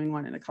actually be doing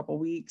one in a couple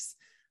weeks.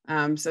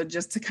 So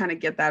just to kind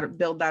of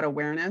build that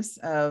awareness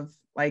of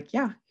like,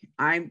 yeah,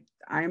 I'm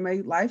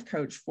a life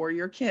coach for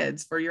your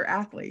kids, for your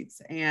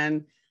athletes.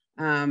 And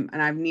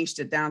I've niched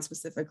it down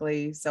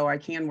specifically so I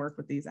can work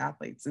with these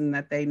athletes and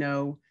that they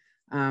know,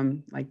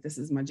 like, this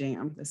is my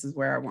jam. This is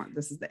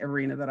this is the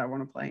arena that I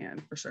want to play in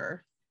for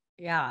sure.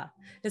 Yeah.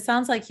 It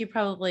sounds like you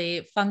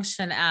probably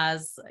function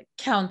as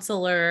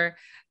counselor,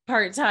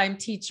 part-time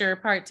teacher,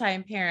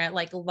 part-time parent,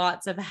 like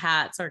lots of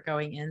hats are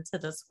going into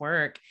this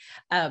work.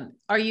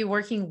 Are you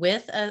working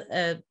with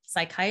a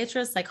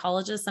psychiatrist,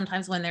 psychologist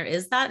sometimes when there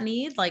is that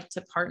need, like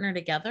to partner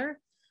together?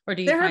 Or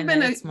do you find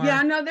that it's more?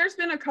 Yeah, no, there's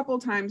been a couple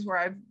of times where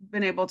I've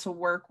been able to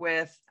work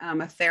with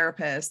a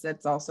therapist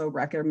that's also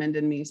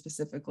recommended me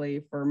specifically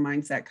for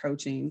mindset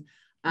coaching.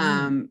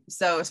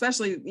 So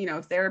especially,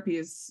 therapy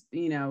is,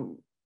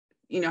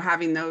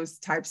 having those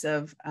types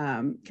of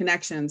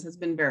connections has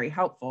been very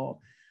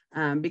helpful.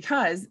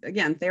 Because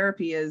again,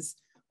 therapy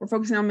we're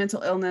focusing on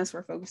mental illness.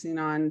 We're focusing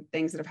on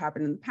things that have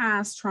happened in the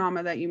past,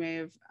 trauma that you may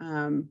have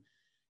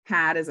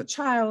had as a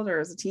child or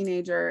as a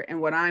teenager.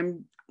 And what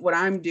I'm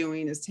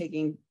doing is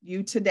taking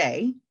you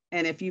today.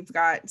 And if you've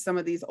got some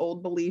of these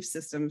old belief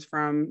systems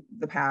from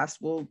the past,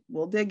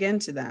 we'll dig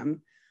into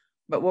them.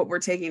 But what we're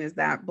taking is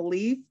that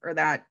belief or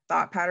that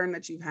thought pattern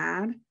that you've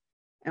had,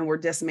 and we're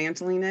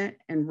dismantling it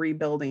and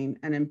rebuilding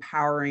and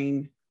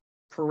empowering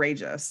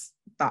courageous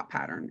thought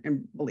pattern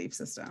and belief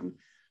system.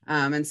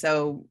 And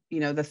so,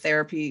 the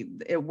therapy,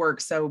 it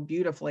works so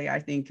beautifully, I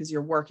think, because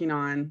you're working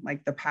on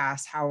like the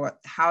past,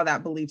 how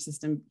that belief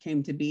system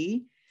came to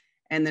be.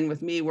 And then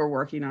with me, we're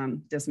working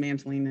on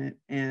dismantling it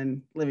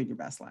and living your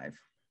best life.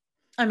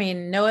 I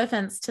mean, no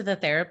offense to the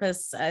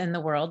therapists in the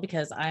world,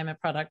 because I'm a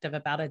product of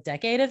about a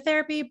decade of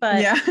therapy,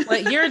 but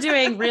what you're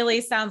doing really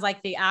sounds like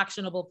the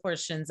actionable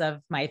portions of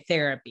my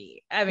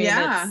therapy. I mean,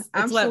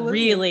 it's what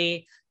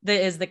really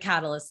is the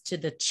catalyst to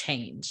the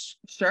change.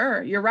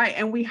 Sure. You're right.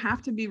 And we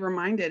have to be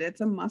reminded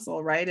it's a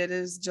muscle, right? It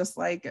is just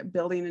like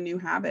building a new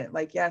habit.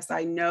 Like, yes,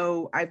 I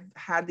know I've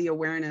had the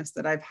awareness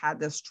that I've had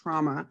this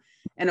trauma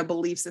and a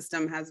belief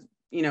system has,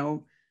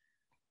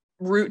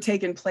 root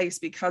taken place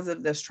because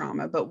of this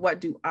trauma, but what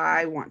do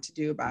I want to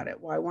do about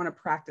it? Well, I want to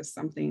practice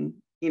something,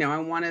 I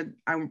want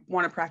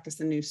to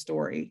practice a new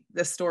story.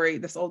 This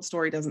old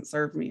story doesn't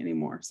serve me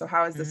anymore. So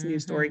how is this new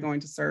story going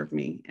to serve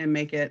me and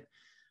make it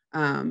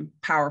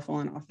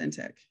powerful and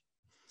authentic?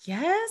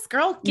 Yes,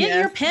 girl, get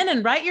your pen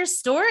and write your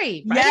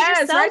story. Write it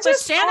yourself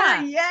with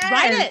Shanna. Yes.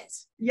 Write it.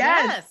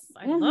 Yes.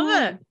 I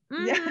love it.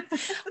 Yeah.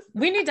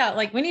 We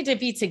need to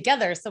be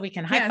together so we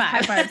can high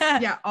five. High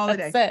five. Yeah. All the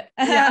day. That's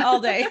it. Yeah. All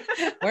day.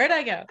 Where'd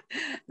I go?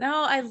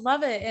 No, I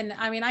love it. And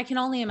I mean, I can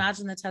only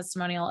imagine the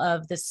testimonial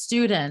of the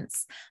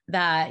students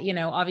that,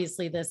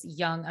 obviously this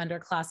young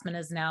underclassman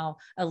is now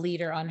a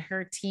leader on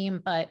her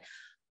team, but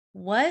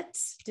what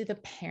do the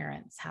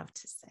parents have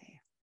to say?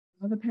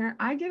 Well,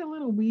 I get a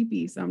little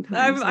weepy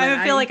sometimes.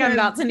 I feel like I'm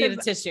about to need a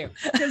tissue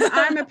because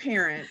I'm a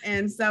parent.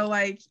 And so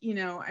I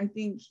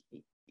think,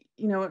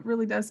 it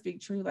really does speak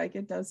true. Like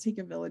it does take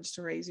a village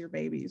to raise your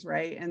babies.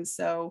 Right. And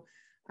so,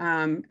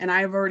 and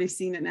I've already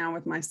seen it now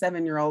with my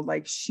 7-year-old,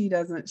 like she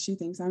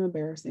thinks I'm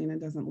embarrassing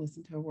and doesn't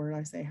listen to a word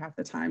I say half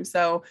the time.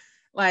 So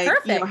like,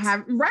 perfect.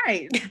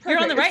 Perfect.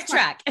 You're on the right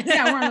track.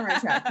 Yeah, we're on the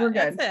right track. We're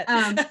good.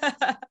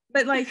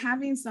 But like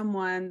having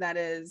someone that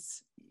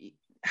is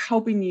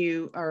helping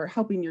you or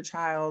helping your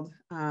child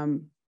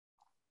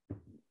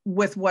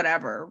with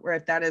whatever, or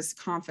if that is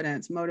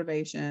confidence,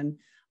 motivation,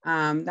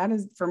 that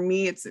is, for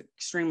me, it's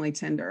extremely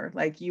tender.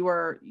 Like you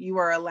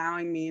are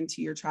allowing me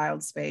into your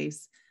child's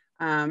space,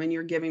 and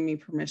you're giving me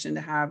permission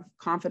to have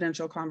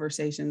confidential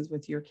conversations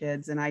with your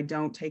kids. And I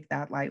don't take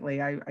that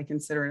lightly. I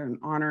consider it an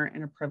honor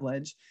and a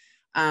privilege.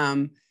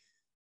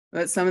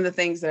 But some of the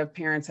things that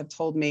parents have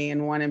told me,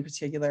 and one in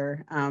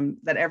particular,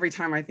 that every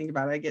time I think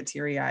about it, I get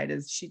teary-eyed,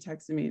 is she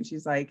texted me and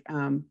she's like,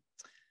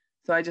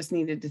 so I just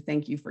needed to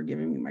thank you for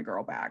giving me my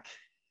girl back.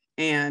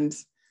 And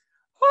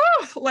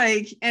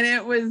and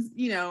it was,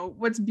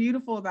 what's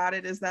beautiful about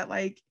it is that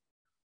like,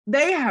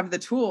 they have the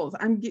tools.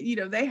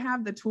 They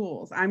have the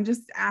tools. I'm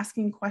just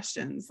asking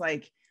questions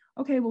like,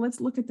 okay, well, let's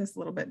look at this a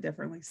little bit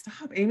differently.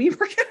 Stop, Amy. We're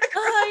gonna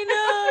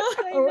I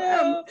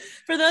know.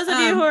 For those of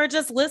you who are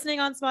just listening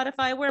on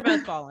Spotify, we're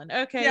both falling.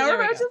 Okay. Yeah,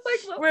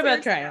 we're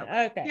both crying.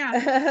 Okay.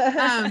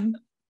 Yeah.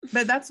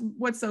 But that's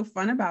what's so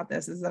fun about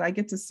this, is that I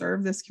get to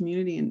serve this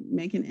community and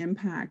make an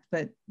impact,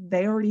 but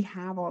they already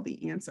have all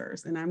the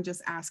answers. And I'm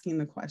just asking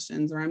the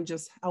questions, or I'm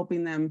just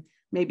helping them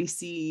maybe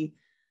see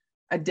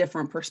a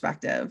different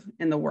perspective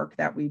in the work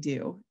that we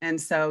do. And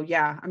so,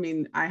 yeah, I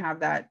mean, I have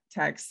that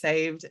text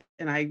saved,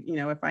 and I,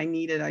 if I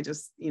need it, I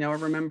just,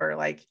 remember,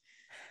 like,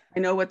 I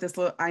know what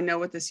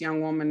this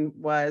young woman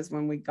was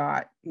when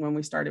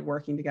we started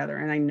working together,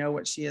 and I know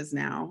what she is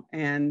now.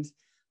 And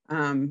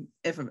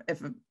if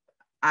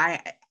I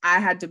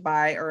had to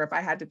buy, or if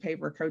I had to pay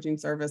for a coaching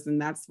service, and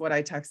that's what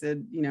I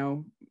texted,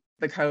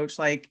 the coach,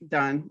 like,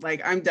 done,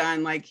 like, I'm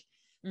done. Like,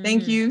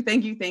 thank you.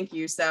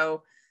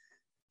 So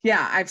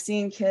yeah, I've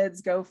seen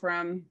kids go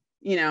from,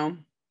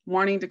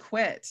 wanting to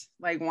quit,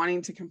 like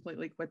wanting to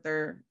completely quit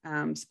their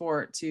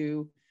sport,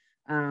 to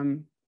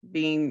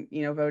being,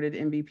 voted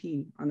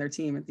MVP on their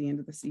team at the end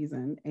of the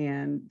season.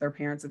 And their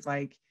parents have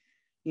like,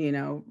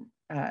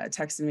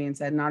 texted me and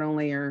said, not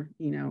only are,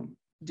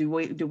 do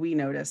we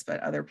notice,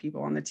 but other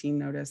people on the team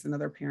notice, and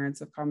other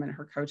parents have commented,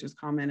 her coaches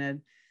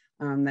commented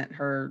that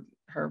her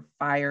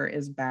fire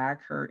is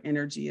back, her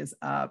energy is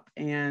up.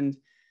 And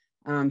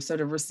so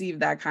to receive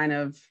that kind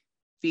of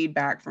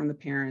feedback from the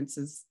parents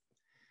is,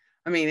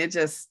 it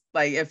just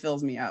like, it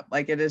fills me up.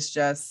 Like, it is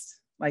just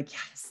like,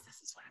 yes,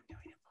 this is what I'm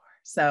doing it for.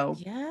 So,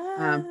 yes.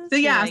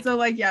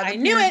 I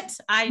knew it.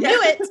 I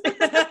knew it.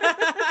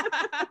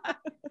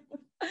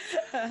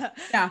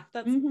 Yeah.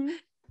 That's,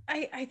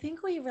 I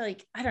think we really,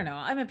 I don't know.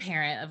 I'm a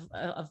parent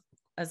of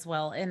as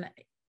well. And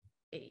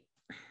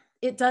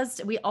it does,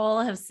 we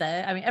all have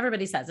said,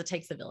 everybody says it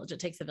takes a village,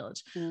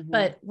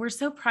 but we're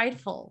so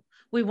prideful.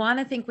 We want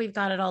to think we've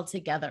got it all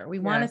together. We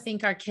want to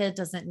think our kid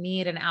doesn't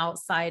need an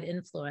outside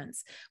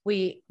influence.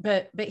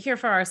 But here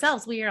for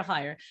ourselves, we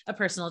hire a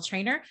personal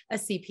trainer, a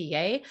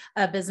CPA,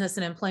 a business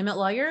and employment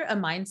lawyer, a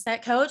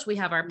mindset coach. We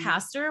have our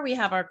pastor, we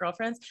have our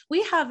girlfriends.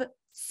 We have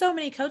so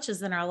many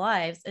coaches in our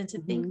lives. And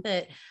to think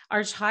that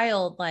our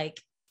child, like,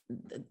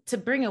 to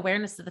bring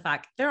awareness to the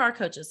fact there are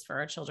coaches for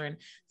our children.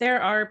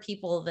 There are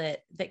people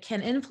that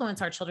can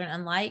influence our children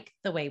unlike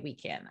the way we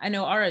can. I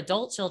know our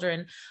adult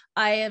children,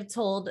 I have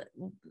told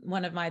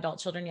one of my adult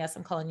children, yes,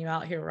 I'm calling you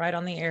out here right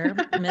on the air,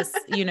 miss,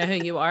 you know who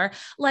you are,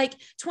 like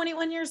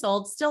 21 years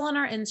old, still on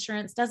our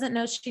insurance, doesn't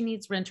know she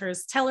needs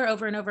renters, tell her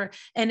over and over.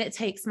 And it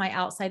takes my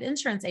outside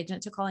insurance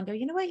agent to call and go,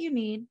 you know what you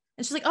need?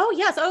 And she's like, oh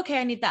yes. Okay.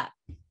 I need that.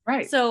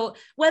 Right. So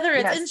whether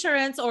it's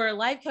insurance or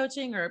life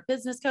coaching or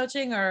business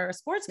coaching or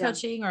sports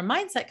coaching or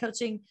mindset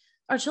coaching,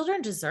 our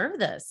children deserve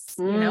this.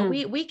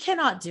 We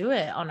cannot do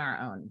it on our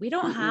own. We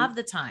don't have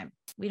the time.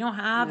 We don't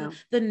have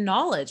the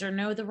knowledge or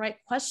know the right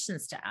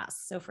questions to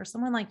ask. So for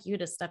someone like you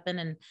to step in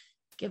and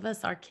give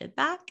us our kid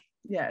back.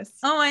 Yes.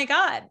 Oh my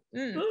God.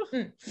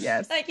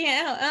 Yes. I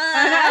can't.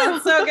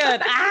 It's so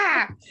good.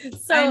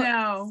 So I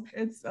know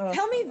it's,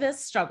 tell me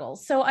this struggle.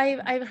 So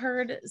I've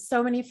heard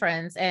so many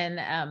friends,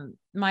 and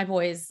my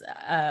boys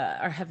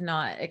have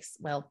not,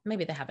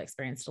 maybe they have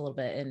experienced a little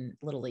bit in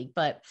Little League,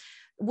 but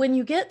when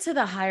you get to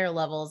the higher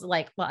levels,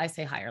 I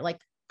say higher,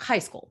 like high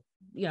school,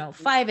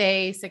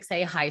 5A,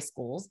 6A high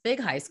schools, big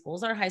high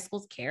schools, our high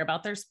schools care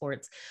about their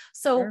sports.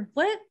 So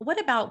what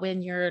about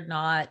when you're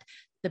not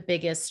the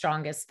biggest,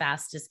 strongest,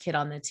 fastest kid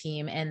on the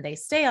team, and they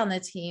stay on the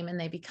team and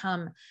they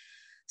become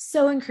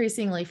so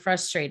increasingly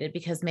frustrated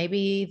because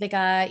maybe the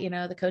guy,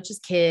 the coach's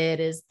kid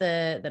is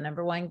the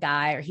number one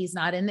guy, or he's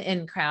not in the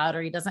in crowd,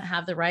 or he doesn't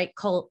have the right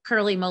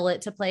curly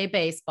mullet to play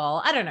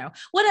baseball. I don't know,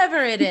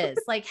 whatever it is.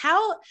 Like,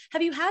 how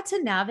have you had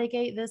to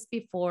navigate this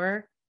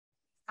before?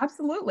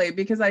 Absolutely.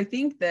 Because I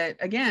think that,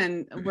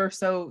 again,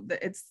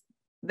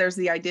 there's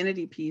the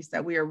identity piece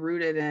that we are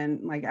rooted in,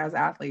 like as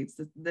athletes,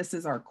 this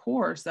is our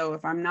core. So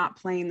if I'm not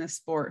playing this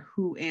sport,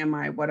 who am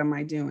I? What am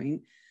I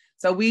doing?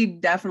 So we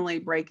definitely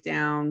break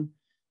down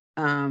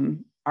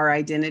our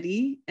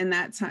identity in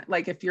that time.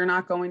 Like, if you're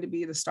not going to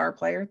be the star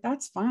player,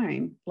 that's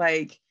fine.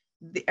 Like,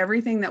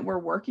 everything that we're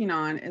working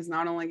on is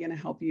not only going to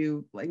help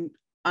you like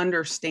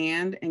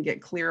understand and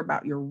get clear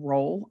about your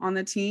role on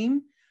the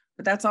team,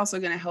 but that's also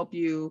going to help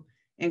you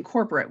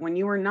incorporate when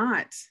you are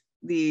not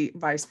the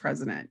vice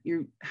president,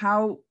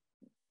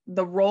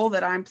 the role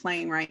that I'm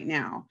playing right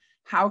now,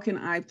 how can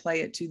I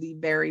play it to the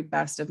very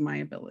best of my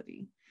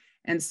ability?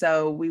 And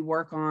so we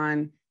work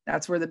on,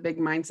 that's where the big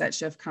mindset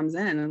shift comes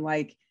in. And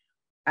like,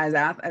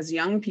 as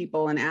young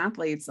people and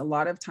athletes, a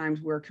lot of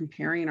times we're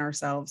comparing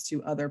ourselves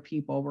to other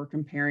people. We're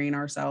comparing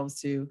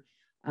ourselves to,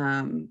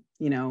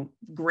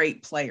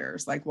 great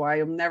players. Like, well,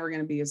 I'm never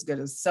going to be as good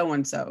as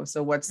so-and-so.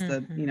 So what's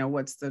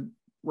what's the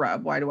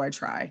rub? Why do I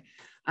try?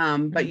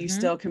 But you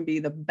still can be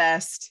the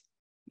best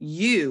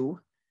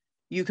you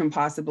can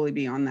possibly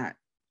be on that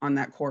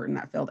court, in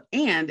that field.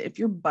 And if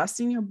you're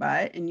busting your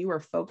butt and you are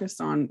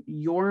focused on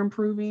your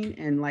improving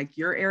and like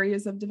your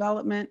areas of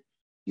development,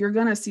 you're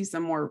going to see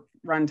some more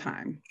run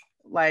time.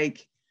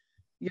 Like,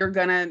 you're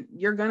going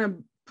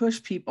to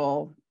push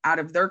people out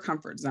of their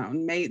comfort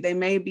zone. They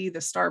may be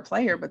the star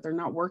player, but they're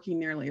not working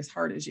nearly as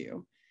hard as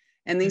you.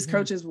 And these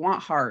coaches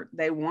want heart.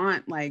 They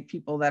want like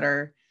people that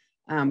are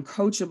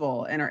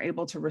coachable and are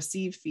able to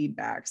receive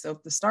feedback. So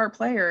if the star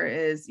player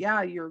is,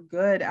 you're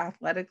good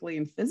athletically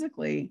and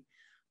physically,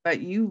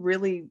 but you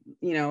really,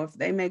 if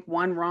they make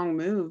one wrong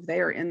move, they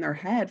are in their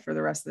head for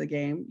the rest of the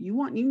game.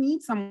 You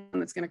need someone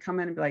that's going to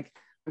come in and be like,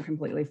 I'm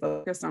completely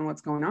focused on what's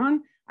going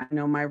on. I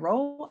know my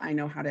role. I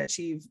know how to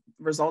achieve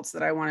results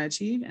that I want to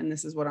achieve. And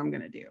this is what I'm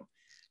going to do.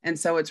 And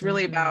so it's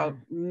really about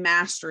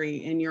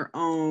mastery in your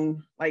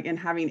own, like, and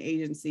having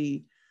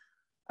agency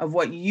of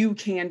what you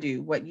can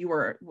do,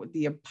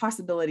 the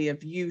possibility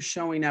of you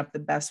showing up the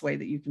best way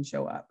that you can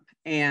show up.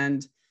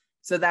 And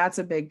so that's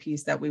a big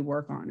piece that we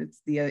work on. It's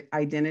the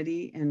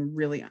identity and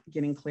really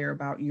getting clear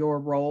about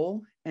your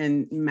role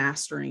and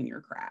mastering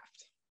your craft.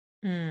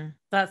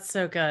 That's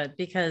so good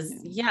because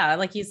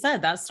like you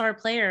said, that star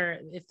player,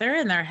 if they're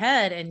in their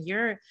head and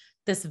you're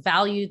this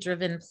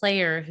value-driven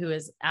player who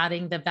is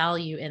adding the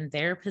value in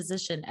their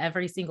position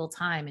every single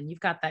time, and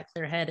you've got that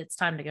clear head, it's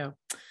time to go.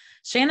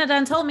 Shanna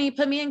done told me,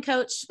 put me in,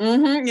 coach.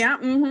 Like,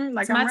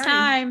 it's my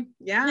time.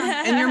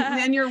 Yeah.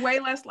 And you're way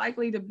less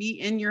likely to be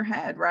in your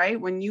head, right?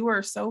 When you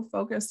are so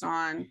focused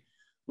on,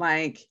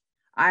 like,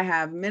 I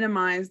have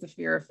minimized the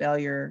fear of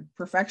failure.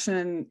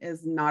 Perfection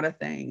is not a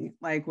thing.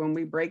 Like, when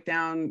we break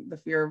down the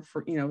fear of,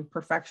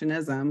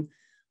 perfectionism,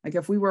 like,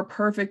 if we were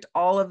perfect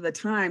all of the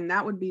time,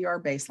 that would be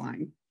our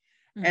baseline.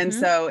 And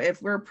so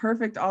if we're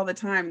perfect all the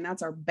time and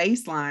that's our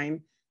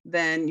baseline,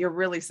 then you're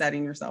really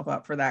setting yourself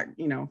up for that,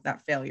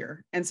 that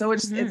failure. And so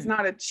it's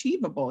not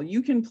achievable.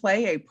 You can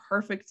play a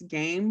perfect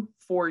game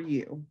for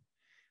you,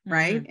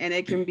 right? And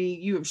it can be,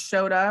 you have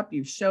showed up,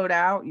 you've showed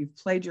out, you've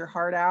played your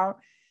heart out,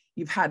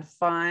 you've had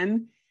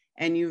fun,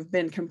 and you've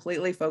been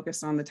completely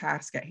focused on the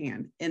task at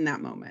hand in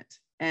that moment.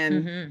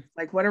 And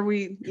like, what are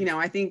we,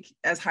 I think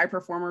as high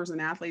performers and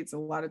athletes, a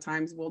lot of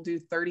times we'll do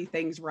 30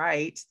 things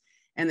right.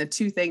 And the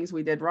 2 things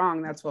we did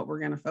wrong, that's what we're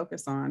going to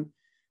focus on.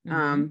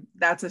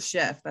 That's a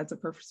shift. That's a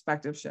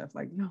perspective shift.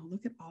 Like, no,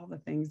 look at all the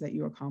things that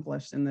you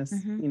accomplished in this,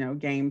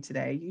 game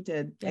today. You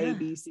did A,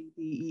 B, C,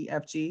 D, E,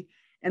 F, G.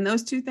 And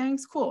those 2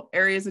 things, cool.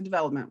 Areas of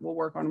development. We'll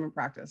work on them in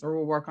practice, or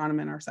we'll work on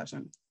them in our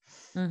session.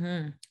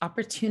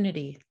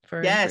 Opportunity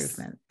for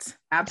improvement.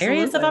 Absolutely.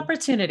 Areas of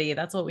opportunity.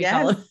 That's what we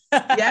call it.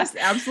 Yes,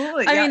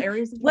 absolutely. I mean,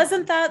 areas of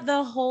wasn't that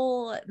the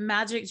whole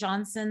Magic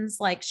Johnson's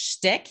like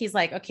shtick? He's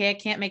like, okay, I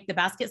can't make the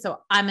basket,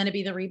 so I'm going to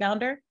be the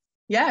rebounder.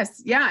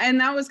 Yes. Yeah.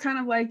 And that was kind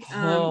of like,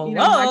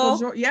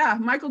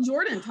 Michael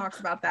Jordan talks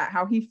about that,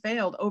 how he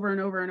failed over and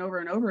over and over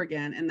and over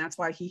again. And that's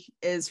why he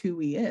is who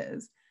he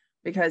is,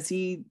 because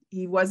he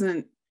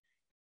wasn't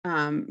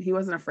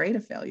afraid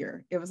of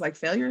failure. It was like,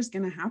 failure is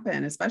going to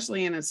happen,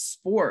 especially in a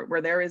sport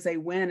where there is a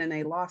win and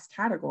a loss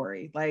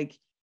category. Like,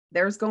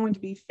 there's going to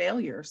be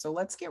failure. So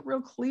let's get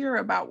real clear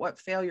about what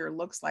failure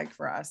looks like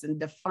for us and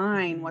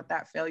define what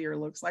that failure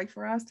looks like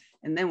for us.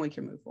 And then we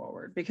can move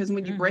forward, because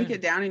when you break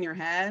it down in your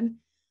head,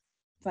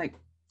 it's like,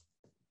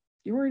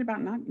 you're worried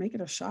about not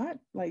making a shot.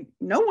 Like,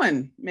 no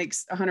one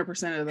makes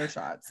 100% of their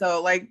shots.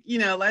 So like,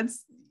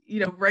 let's,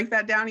 break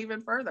that down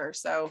even further.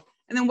 So,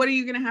 and then what are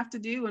you going to have to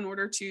do in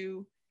order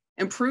to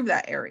improve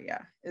that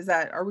area?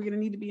 Are we going to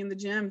need to be in the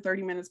gym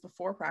 30 minutes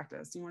before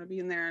practice? Do you want to be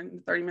in there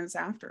 30 minutes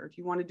after? Do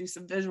you want to do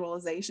some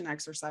visualization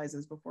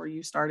exercises before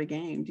you start a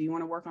game? Do you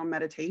want to work on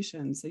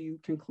meditation so you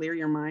can clear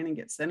your mind and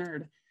get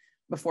centered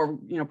before,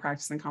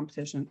 practicing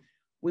competition?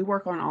 We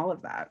work on all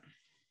of that.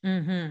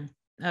 Mm-hmm.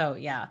 Oh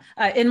yeah.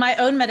 In my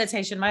own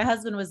meditation, my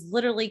husband was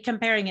literally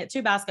comparing it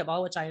to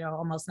basketball, which I know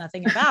almost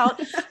nothing about,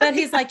 but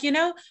he's like,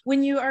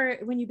 when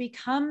you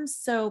become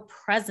so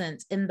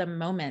present in the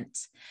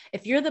moment,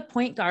 if you're the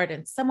point guard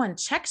and someone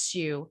checks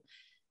you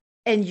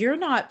and you're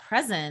not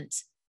present,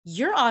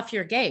 you're off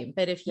your game.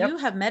 But if you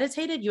have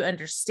meditated, you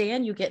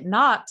understand, you get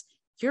knocked,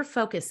 your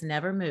focus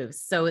never moves.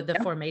 So the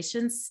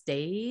formation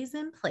stays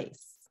in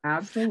place.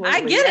 Absolutely.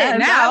 I get it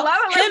now. I love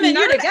it. Him and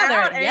you together.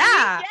 Out,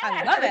 yeah.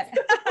 I love it.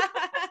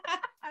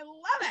 I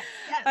love it.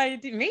 Yes. I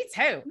do. Me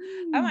too.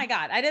 Oh my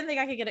God. I didn't think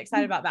I could get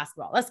excited about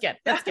basketball. That's good.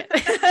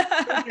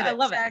 I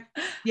love Check.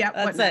 it. Yeah.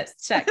 That's it.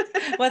 Check.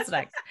 What's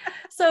next?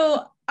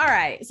 So, all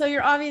right. So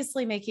you're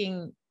obviously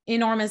making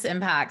enormous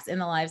impacts in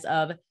the lives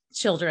of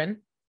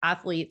children,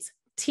 athletes,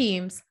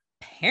 teams,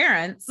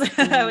 parents,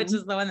 which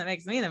is the one that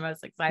makes me the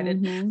most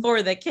excited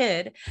for the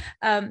kid.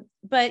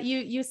 But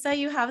you say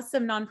you have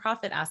some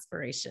nonprofit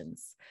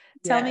aspirations.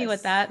 Tell me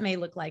what that may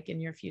look like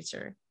in your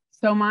future.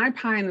 So my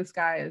pie in the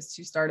sky is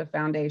to start a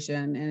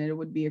foundation, and it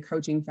would be a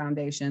coaching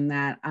foundation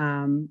that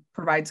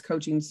provides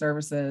coaching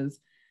services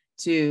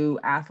to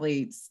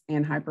athletes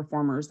and high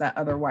performers that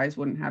otherwise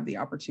wouldn't have the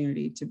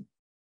opportunity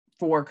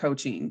for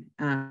coaching.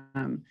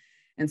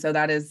 And so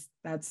that's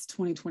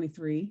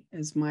 2023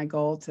 is my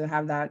goal, to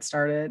have that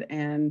started.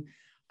 And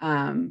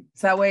so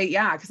that way,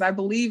 because I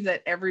believe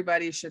that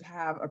everybody should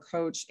have a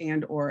coach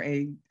and or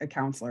a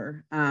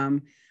counselor. I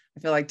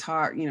feel like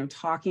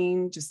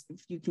talking, just if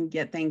you can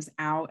get things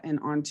out and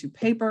onto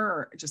paper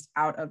or just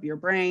out of your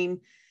brain,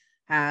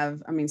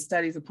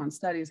 studies upon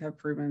studies have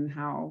proven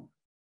how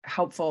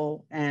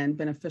helpful and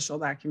beneficial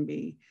that can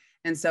be.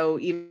 And so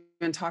even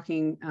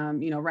talking,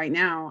 right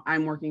now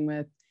I'm working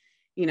with,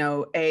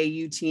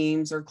 AAU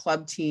teams or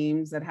club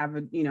teams that have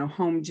a,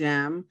 home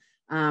gym.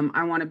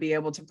 I want to be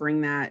able to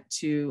bring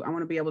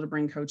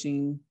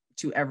coaching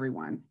to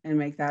everyone and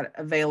make that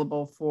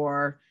available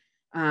for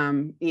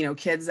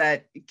kids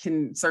that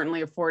can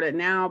certainly afford it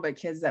now, but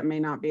kids that may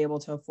not be able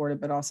to afford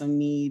it, but also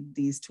need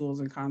these tools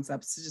and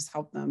concepts to just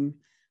help them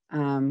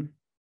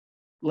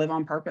live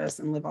on purpose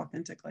and live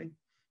authentically.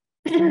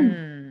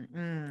 Oh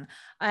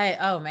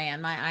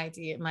man,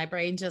 my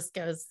brain just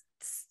goes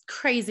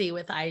crazy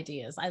with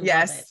ideas. I love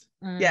it.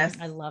 Yes.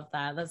 I love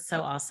that. That's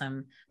so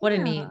awesome. What a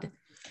need.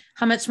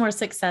 How much more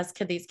success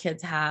could these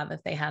kids have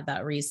if they had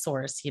that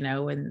resource,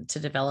 and to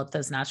develop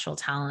those natural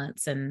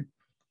talents and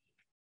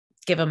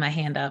give them a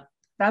hand up?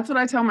 That's what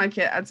I tell my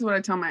kid. That's what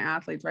I tell my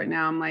athletes right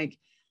now. I'm like,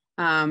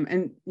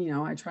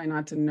 I try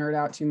not to nerd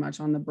out too much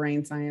on the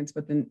brain science,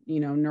 but the,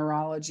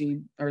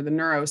 neurology or the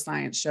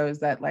neuroscience shows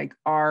that like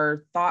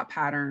our thought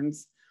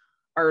patterns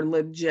are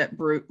legit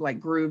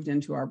grooved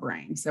into our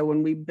brain. So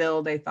when we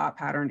build a thought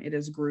pattern, it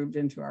is grooved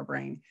into our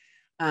brain.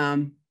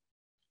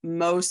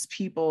 Most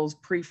people's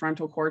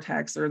prefrontal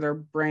cortex or their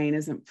brain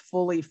isn't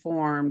fully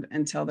formed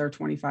until they're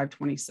 25,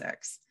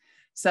 26.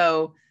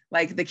 So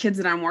like the kids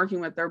that I'm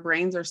working with, their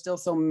brains are still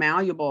so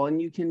malleable,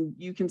 and you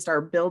can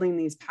start building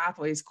these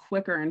pathways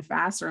quicker and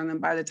faster. And then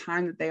by the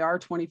time that they are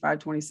 25,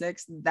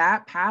 26,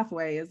 that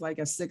pathway is like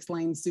a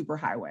 6-lane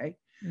superhighway.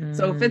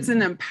 So if it's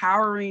an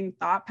empowering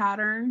thought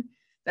pattern,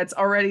 that's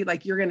already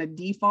like, you're going to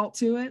default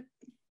to it,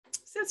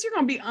 since you're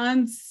going to be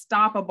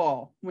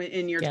unstoppable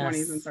in your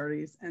 20s and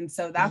 30s. And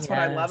so that's what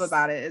I love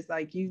about it, is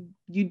like, you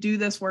do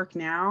this work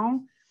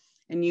now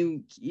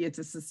and it's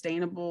a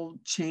sustainable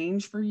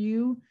change for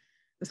you.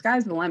 The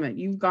sky's the limit.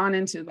 You've gone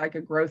into like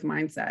a growth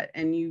mindset,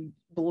 and you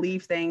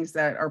believe things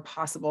that are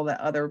possible that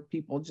other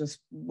people just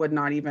would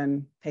not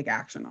even take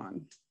action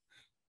on.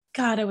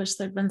 God, I wish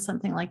there'd been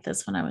something like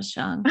this when I was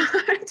young,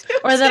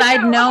 or that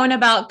I'd known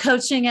about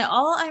coaching at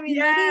all. I mean,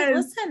 maybe,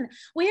 listen,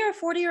 we are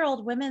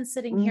 40-year-old women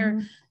sitting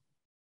here.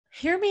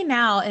 Hear me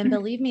now and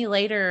believe me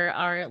later,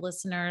 our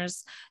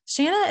listeners.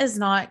 Shanna is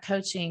not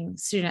coaching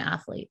student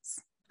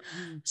athletes.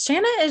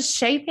 Shanna is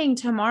shaping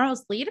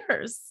tomorrow's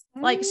leaders.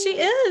 Like she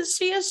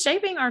is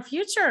shaping our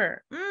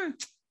future.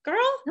 Girl,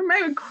 you're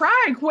making me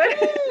cry. Quit.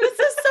 This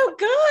is so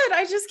good.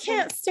 I just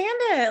can't stand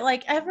it.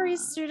 Like every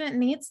student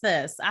needs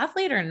this,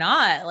 athlete or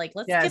not. Like,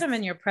 let's get them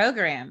in your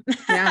program.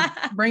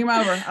 Bring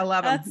them over. I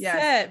love them.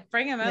 That's it.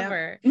 Bring them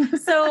over.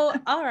 So,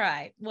 all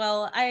right.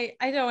 Well, I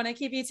don't want to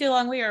keep you too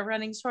long. We are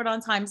running short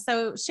on time.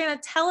 So Shanna,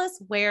 tell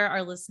us where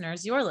our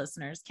listeners, your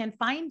listeners, can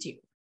find you.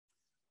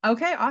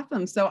 Okay,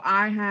 awesome. So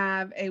I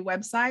have a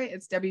website.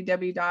 It's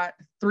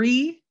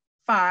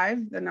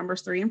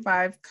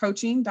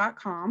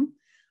www.coaching.com.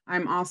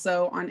 I'm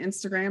also on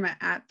Instagram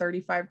at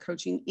 35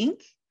 Coaching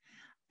Inc.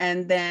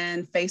 And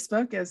then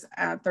Facebook is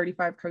at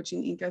 35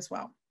 Coaching Inc. as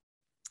well.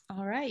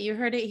 All right. You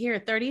heard it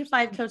here.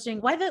 35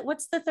 Coaching.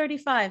 What's the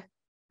 35?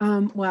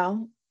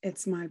 Well,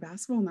 it's my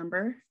basketball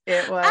number.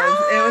 It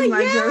was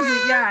my jersey.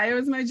 Yeah, it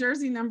was my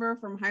jersey number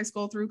from high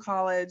school through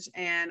college.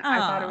 And I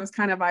thought it was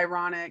kind of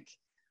ironic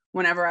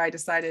whenever I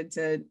decided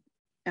to,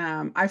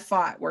 I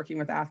fought working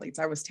with athletes.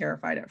 I was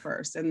terrified at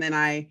first. And then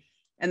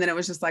it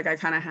was just like, I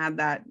kind of had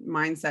that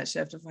mindset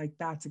shift of like,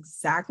 that's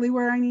exactly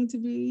where I need to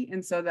be.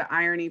 And so the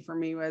irony for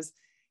me was,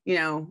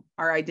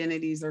 our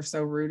identities are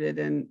so rooted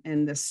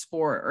in this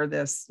sport or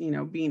this,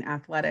 being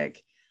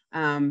athletic,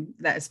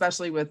 that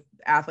especially with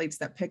athletes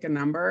that pick a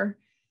number,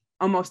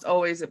 almost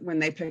always when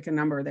they pick a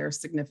number,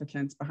 there's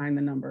significance behind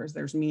the numbers,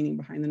 there's meaning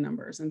behind the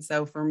numbers. And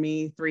so for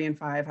me, 3 and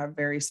 5 have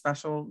very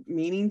special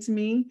meaning to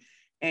me.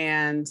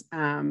 And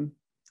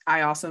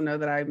I also know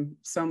that I'm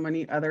so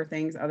many other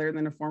things other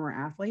than a former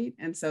athlete.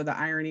 And so the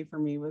irony for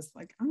me was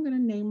like, I'm going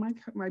to name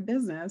my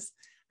business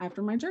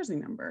after my jersey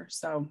number.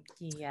 So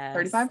yes,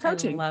 35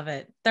 Coaching. I love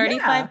it.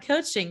 35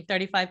 Coaching,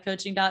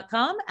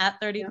 35coaching.com, at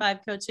 35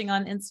 Coaching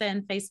on Insta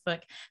and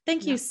Facebook.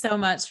 Thank you so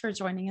much for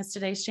joining us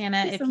today,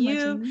 Shanna. If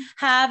you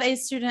have a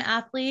student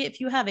athlete,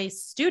 if you have a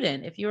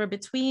student, if you are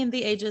between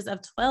the ages of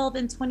 12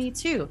 and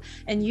 22,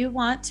 and you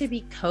want to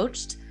be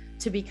coached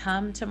to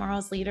become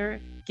tomorrow's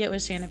leader, get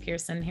with Shanna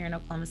Pearson here in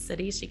Oklahoma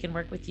City. She can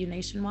work with you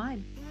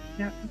nationwide.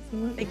 Yeah,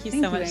 absolutely. Thank you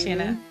so much,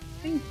 Shanna.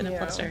 It's been a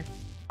pleasure.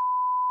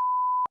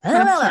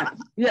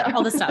 Yeah.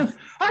 All the stuff.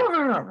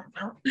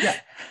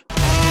 Yeah.